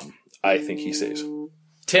 I think he stays.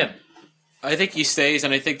 Tim. I think he stays,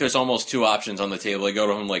 and I think there's almost 2 options on the table. They go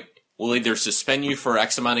to him like, we'll either suspend you for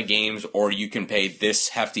X amount of games, or you can pay this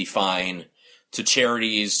hefty fine to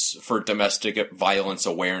charities for domestic violence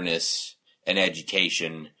awareness an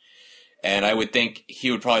education. And I would think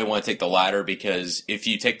he would probably want to take the latter, because if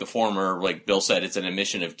you take the former, like Bill said, it's an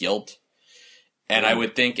admission of guilt. And I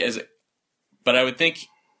would think if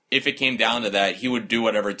it came down to that, he would do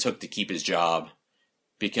whatever it took to keep his job,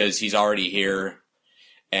 because he's already here.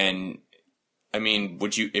 And I mean,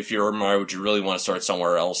 if you're Urban Meyer, would you really want to start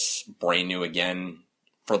somewhere else brand new again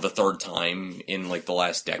for the third time in like the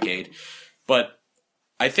last decade? But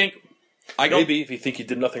I think maybe if you think you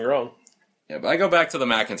did nothing wrong. Yeah, but I go back to the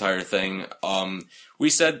McIntyre thing. We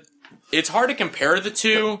said it's hard to compare the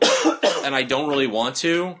two, and I don't really want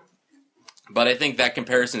to. But I think that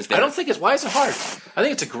comparison is there. I don't think it's... Why is it hard? I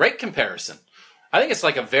think it's a great comparison. I think it's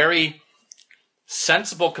like a very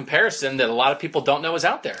sensible comparison that a lot of people don't know is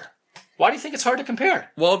out there. Why do you think it's hard to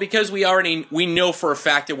compare? Well, because we know for a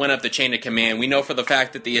fact it went up the chain of command. We know for the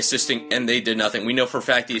fact that the assistant... And they did nothing. We know for a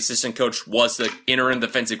fact the assistant coach was the interim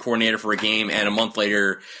defensive coordinator for a game, and a month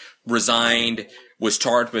later resigned, was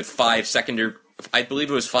charged with 5 second-degree... I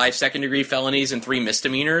believe it was 5 second-degree felonies and 3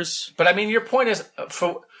 misdemeanors. But I mean, your point is...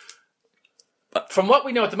 From what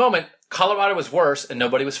we know at the moment, Colorado was worse and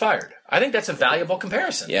nobody was fired. I think that's a valuable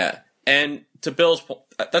comparison. Yeah. And to Bill's point,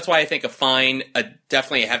 that's why I think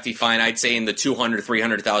definitely a hefty fine, I'd say in the $200,000,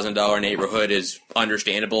 $300,000 neighborhood is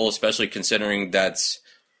understandable, especially considering that's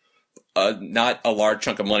not a large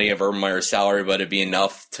chunk of money of Urban Meyer's salary, but it'd be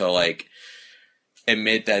enough to like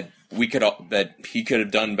admit that that he could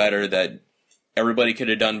have done better, that everybody could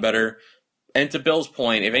have done better. And to Bill's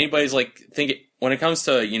point, if anybody's like thinking, when it comes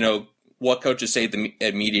to, what coaches say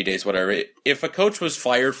at media days, whatever. If a coach was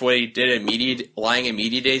fired for what he did lying at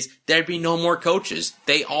media days, there'd be no more coaches.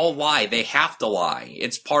 They all lie. They have to lie.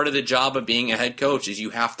 It's part of the job of being a head coach is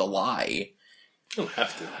you have to lie. You don't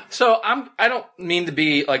have to. So I don't mean to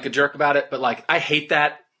be like a jerk about it, but like I hate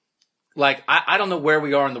that. Like I don't know where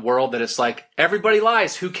we are in the world that it's like everybody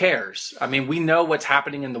lies. Who cares? I mean, we know what's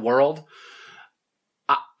happening in the world.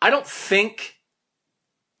 I don't think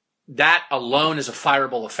that alone is a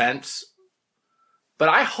fireable offense. But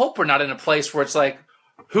I hope we're not in a place where it's like,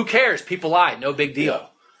 who cares? People lie. No big deal. Yeah.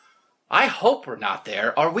 I hope we're not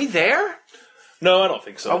there. Are we there? No, I don't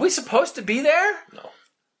think so. Are we supposed to be there? No.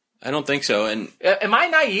 I don't think so. And am I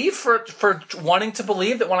naive for wanting to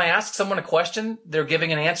believe that when I ask someone a question, they're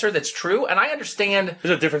giving an answer that's true? And I understand.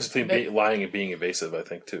 There's a difference between lying and being evasive, I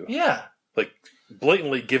think, too. Yeah. Like,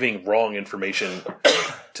 blatantly giving wrong information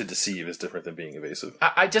to deceive is different than being evasive.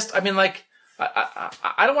 I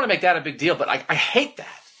don't want to make that a big deal, but I hate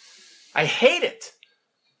that. I hate it.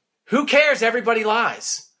 Who cares? Everybody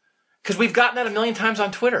lies. Because we've gotten that a million times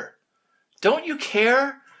on Twitter. Don't you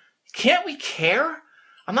care? Can't we care?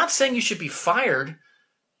 I'm not saying you should be fired,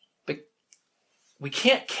 but we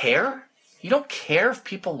can't care? You don't care if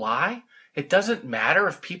people lie? It doesn't matter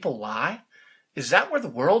if people lie? Is that where the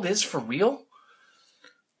world is for real?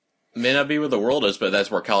 May not be where the world is, but that's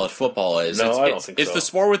where college football is. No, I don't think so. It's the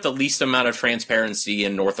sport with the least amount of transparency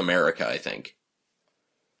in North America, I think.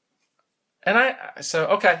 And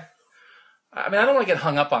okay. I mean, I don't want to get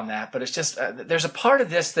hung up on that, but it's just, there's a part of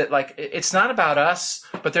this that, like, it's not about us,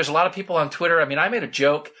 but there's a lot of people on Twitter. I mean, I made a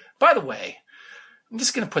joke. By the way, I'm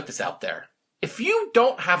just going to put this out there. If you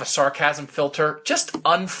don't have a sarcasm filter, just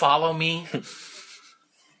unfollow me.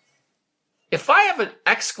 If I have an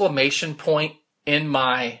exclamation point in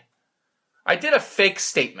I did a fake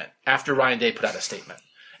statement after Ryan Day put out a statement.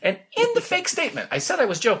 And in the fake statement, I said I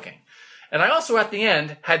was joking. And I also, at the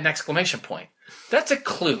end, had an exclamation point. That's a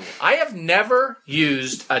clue. I have never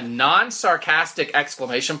used a non-sarcastic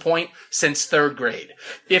exclamation point since 3rd grade.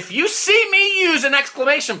 If you see me use an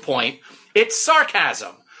exclamation point, it's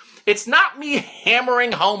sarcasm. It's not me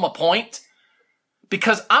hammering home a point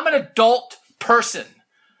because I'm an adult person.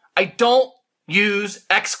 I don't use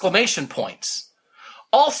exclamation points.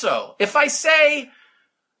 Also, if I say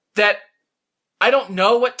that I don't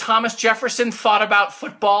know what Thomas Jefferson thought about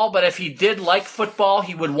football, but if he did like football,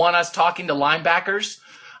 he would want us talking to linebackers,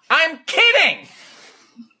 I'm kidding.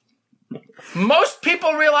 Most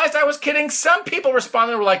people realized I was kidding. Some people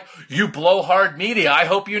responded and were like, you blowhard media. I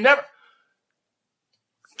hope you never.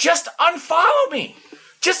 Just unfollow me.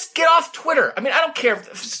 Just get off Twitter. I mean, I don't care.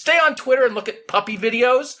 Stay on Twitter and look at puppy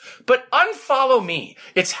videos, but unfollow me.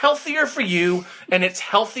 It's healthier for you, and it's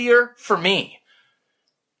healthier for me.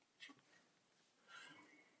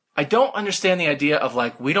 I don't understand the idea of,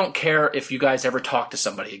 like, we don't care if you guys ever talk to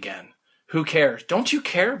somebody again. Who cares? Don't you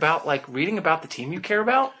care about, like, reading about the team you care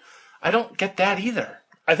about? I don't get that either.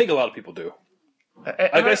 I think a lot of people do.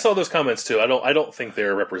 I saw those comments too. I don't think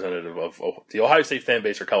they're representative of the Ohio State fan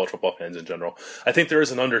base or college football fans in general. I think there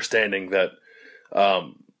is an understanding that,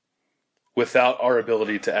 without our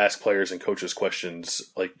ability to ask players and coaches questions,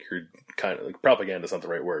 like you're kind of like, propaganda is not the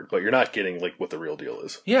right word, but you're not getting like what the real deal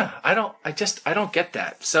is. Yeah, I don't get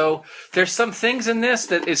that. So there's some things in this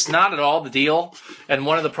that it's not at all the deal. And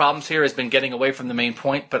one of the problems here has been getting away from the main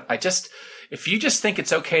point. But if you just think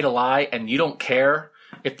it's okay to lie and you don't care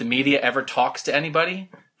if the media ever talks to anybody,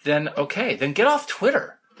 then okay, then get off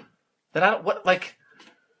Twitter. Then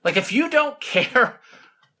if you don't care,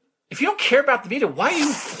 about the media, why are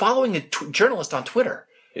you following a journalist on Twitter?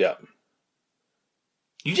 Yeah.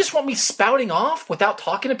 You just want me spouting off without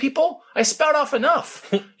talking to people? I spout off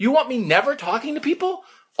enough. You want me never talking to people?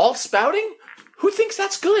 All spouting? Who thinks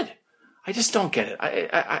that's good? I just don't get it.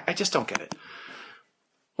 I just don't get it.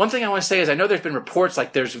 One thing I want to say is I know there's been reports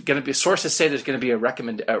like there's going to be sources say there's going to be a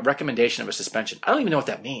recommendation of a suspension. I don't even know what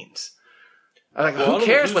that means. Who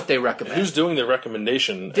cares what they recommend? Who's doing the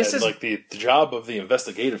recommendation? The job of the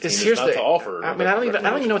investigative team is not to offer. I don't even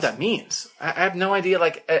know what that means. I have no idea.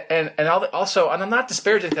 And I'm not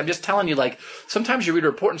disparaging. I'm just telling you. Sometimes you read a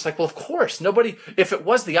report and it's like, well, of course, nobody. If it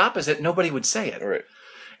was the opposite, nobody would say it. Right.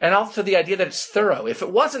 And also the idea that it's thorough. If it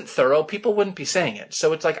wasn't thorough, people wouldn't be saying it.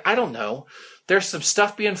 So it's like I don't know. There's some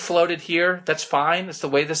stuff being floated here. That's fine. It's the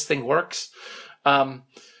way this thing works.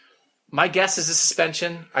 My guess is a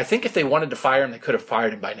suspension. I think if they wanted to fire him, they could have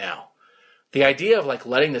fired him by now. The idea of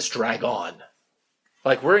letting this drag on,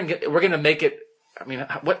 we're going to make it. I mean,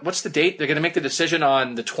 what's the date? They're going to make the decision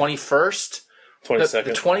on the 21st, 22nd.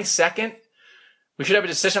 The 22nd. We should have a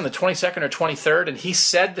decision on the 22nd or 23rd. And he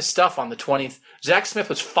said the stuff on the 20th. Zach Smith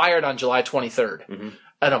was fired on July 23rd. Mm-hmm.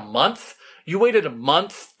 In a month. You waited a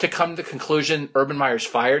month to come to the conclusion Urban Meyer's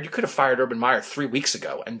fired. You could have fired Urban Meyer 3 weeks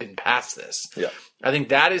ago and been past this. Yeah. I think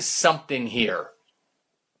that is something here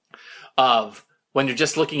of when you're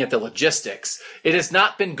just looking at the logistics. It has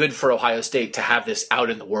not been good for Ohio State to have this out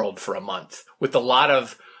in the world for a month with a lot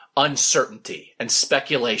of uncertainty and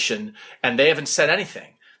speculation, and they haven't said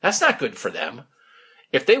anything. That's not good for them.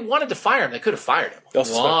 If they wanted to fire him, they could have fired him.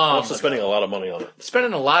 Also spending a lot of money on it.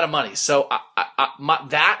 Spending a lot of money. So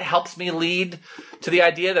that helps me lead to the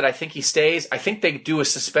idea that I think he stays. I think they do a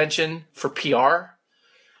suspension for PR.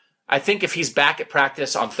 I think if he's back at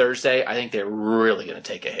practice on Thursday, I think they're really going to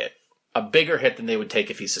take a hit. A bigger hit than they would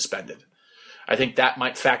take if he's suspended. I think that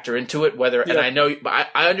might factor into it. And I know,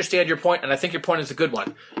 I understand your point, and I think your point is a good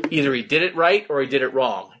one. Either he did it right or he did it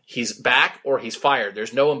wrong. He's back or he's fired.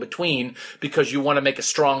 There's no in between because you want to make a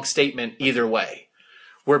strong statement either way.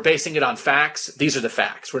 We're basing it on facts. These are the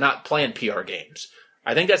facts. We're not playing PR games.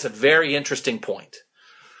 I think that's a very interesting point.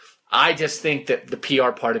 I just think that the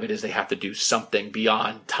PR part of it is they have to do something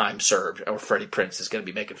beyond time served, or Freddie Prinze is going to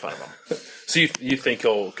be making fun of them. So you think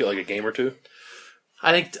he'll get a game or two?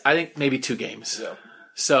 I think maybe 2 games. Yeah.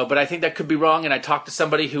 So, but I think that could be wrong. And I talked to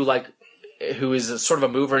somebody who is a sort of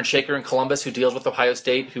a mover and shaker in Columbus who deals with Ohio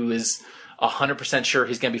State, who is 100% sure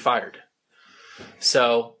he's going to be fired.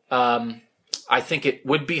 So, I think it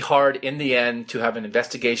would be hard in the end to have an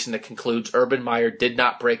investigation that concludes Urban Meyer did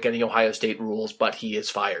not break any Ohio State rules, but he is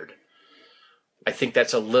fired. I think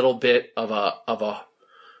that's a little bit of a.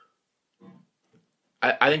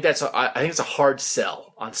 I think it's a hard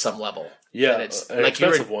sell on some level. Yeah, it's an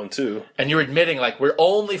expensive one too. And you're admitting we're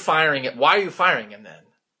only firing it. Why are you firing him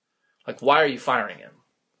then? Why are you firing him?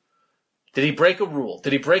 Did he break a rule?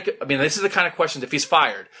 Did he break it? I mean, this is the kind of questions if he's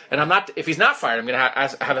fired. And if he's not fired, I'm going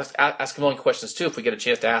to ask him only questions too if we get a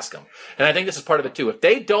chance to ask him. And I think this is part of it too. If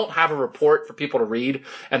they don't have a report for people to read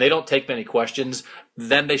and they don't take many questions,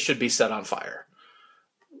 then they should be set on fire.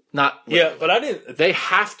 Not literally. Yeah, but I didn't. They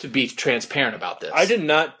have to be transparent about this. I did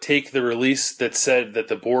not take the release that said that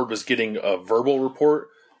the board was getting a verbal report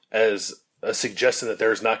as a suggestion that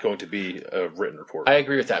there's not going to be a written report. I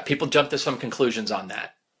agree with that. People jump to some conclusions on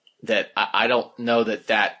that. That I don't know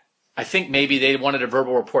that. I think maybe they wanted a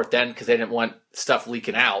verbal report then because they didn't want stuff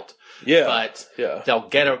leaking out. Yeah, but yeah. They'll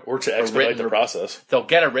get or to expedite the process. They'll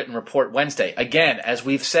get a written report Wednesday. Again, as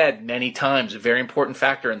we've said many times, a very important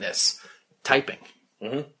factor in this: typing.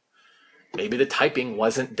 Mm-hmm. Maybe the typing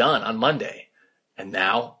wasn't done on Monday, and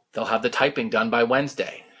now they'll have the typing done by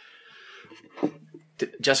Wednesday.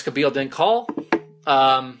 Jessica Biel didn't call,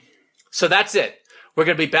 so that's it. We're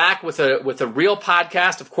going to be back with a real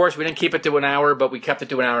podcast. Of course, we didn't keep it to an hour, but we kept it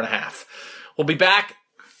to an hour and a half. We'll be back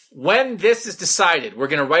when this is decided. We're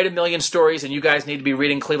going to write 1 million stories, and you guys need to be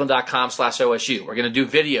reading cleveland.com/OSU. We're going to do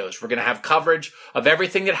videos. We're going to have coverage of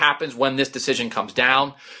everything that happens when this decision comes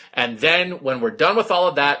down. And then when we're done with all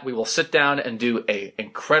of that, we will sit down and do a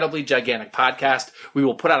incredibly gigantic podcast. We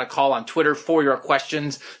will put out a call on Twitter for your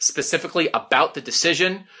questions specifically about the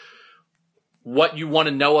decision, what you want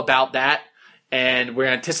to know about that. And we're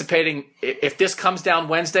anticipating if this comes down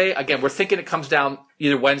Wednesday, again, we're thinking it comes down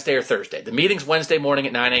either Wednesday or Thursday. The meeting's Wednesday morning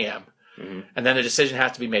at 9 a.m. And then the decision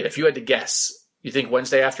has to be made. If you had to guess, you think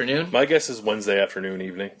Wednesday afternoon? My guess is Wednesday afternoon,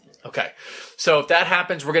 evening. Okay. So if that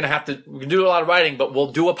happens, we're going to do a lot of writing, but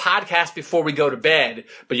we'll do a podcast before we go to bed,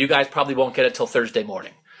 but you guys probably won't get it till Thursday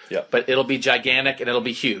morning. Yeah. But it'll be gigantic and it'll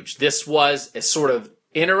be huge. This was a sort of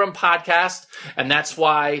interim podcast, and that's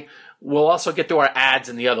why we'll also get to our ads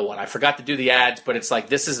in the other one. I forgot to do the ads, but it's like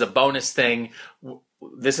this is a bonus thing.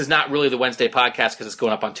 This is not really the Wednesday podcast because it's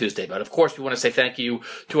going up on Tuesday. But, of course, we want to say thank you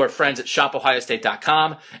to our friends at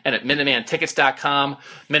ShopOhioState.com and at MinutemanTickets.com.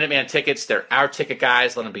 Minuteman Tickets, they're our ticket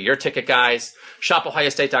guys. Let them be your ticket guys.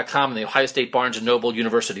 ShopOhioState.com and the Ohio State Barnes & Noble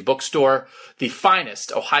University Bookstore. The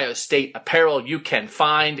finest Ohio State apparel you can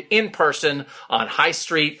find in person on High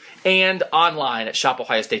Street and online at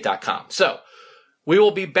ShopOhioState.com. So, we will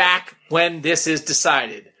be back when this is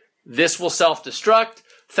decided. This will self-destruct.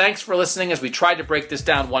 Thanks for listening as we tried to break this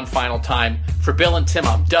down one final time. For Bill and Tim,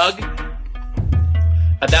 I'm Doug.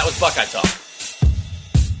 And that was Buckeye Talk.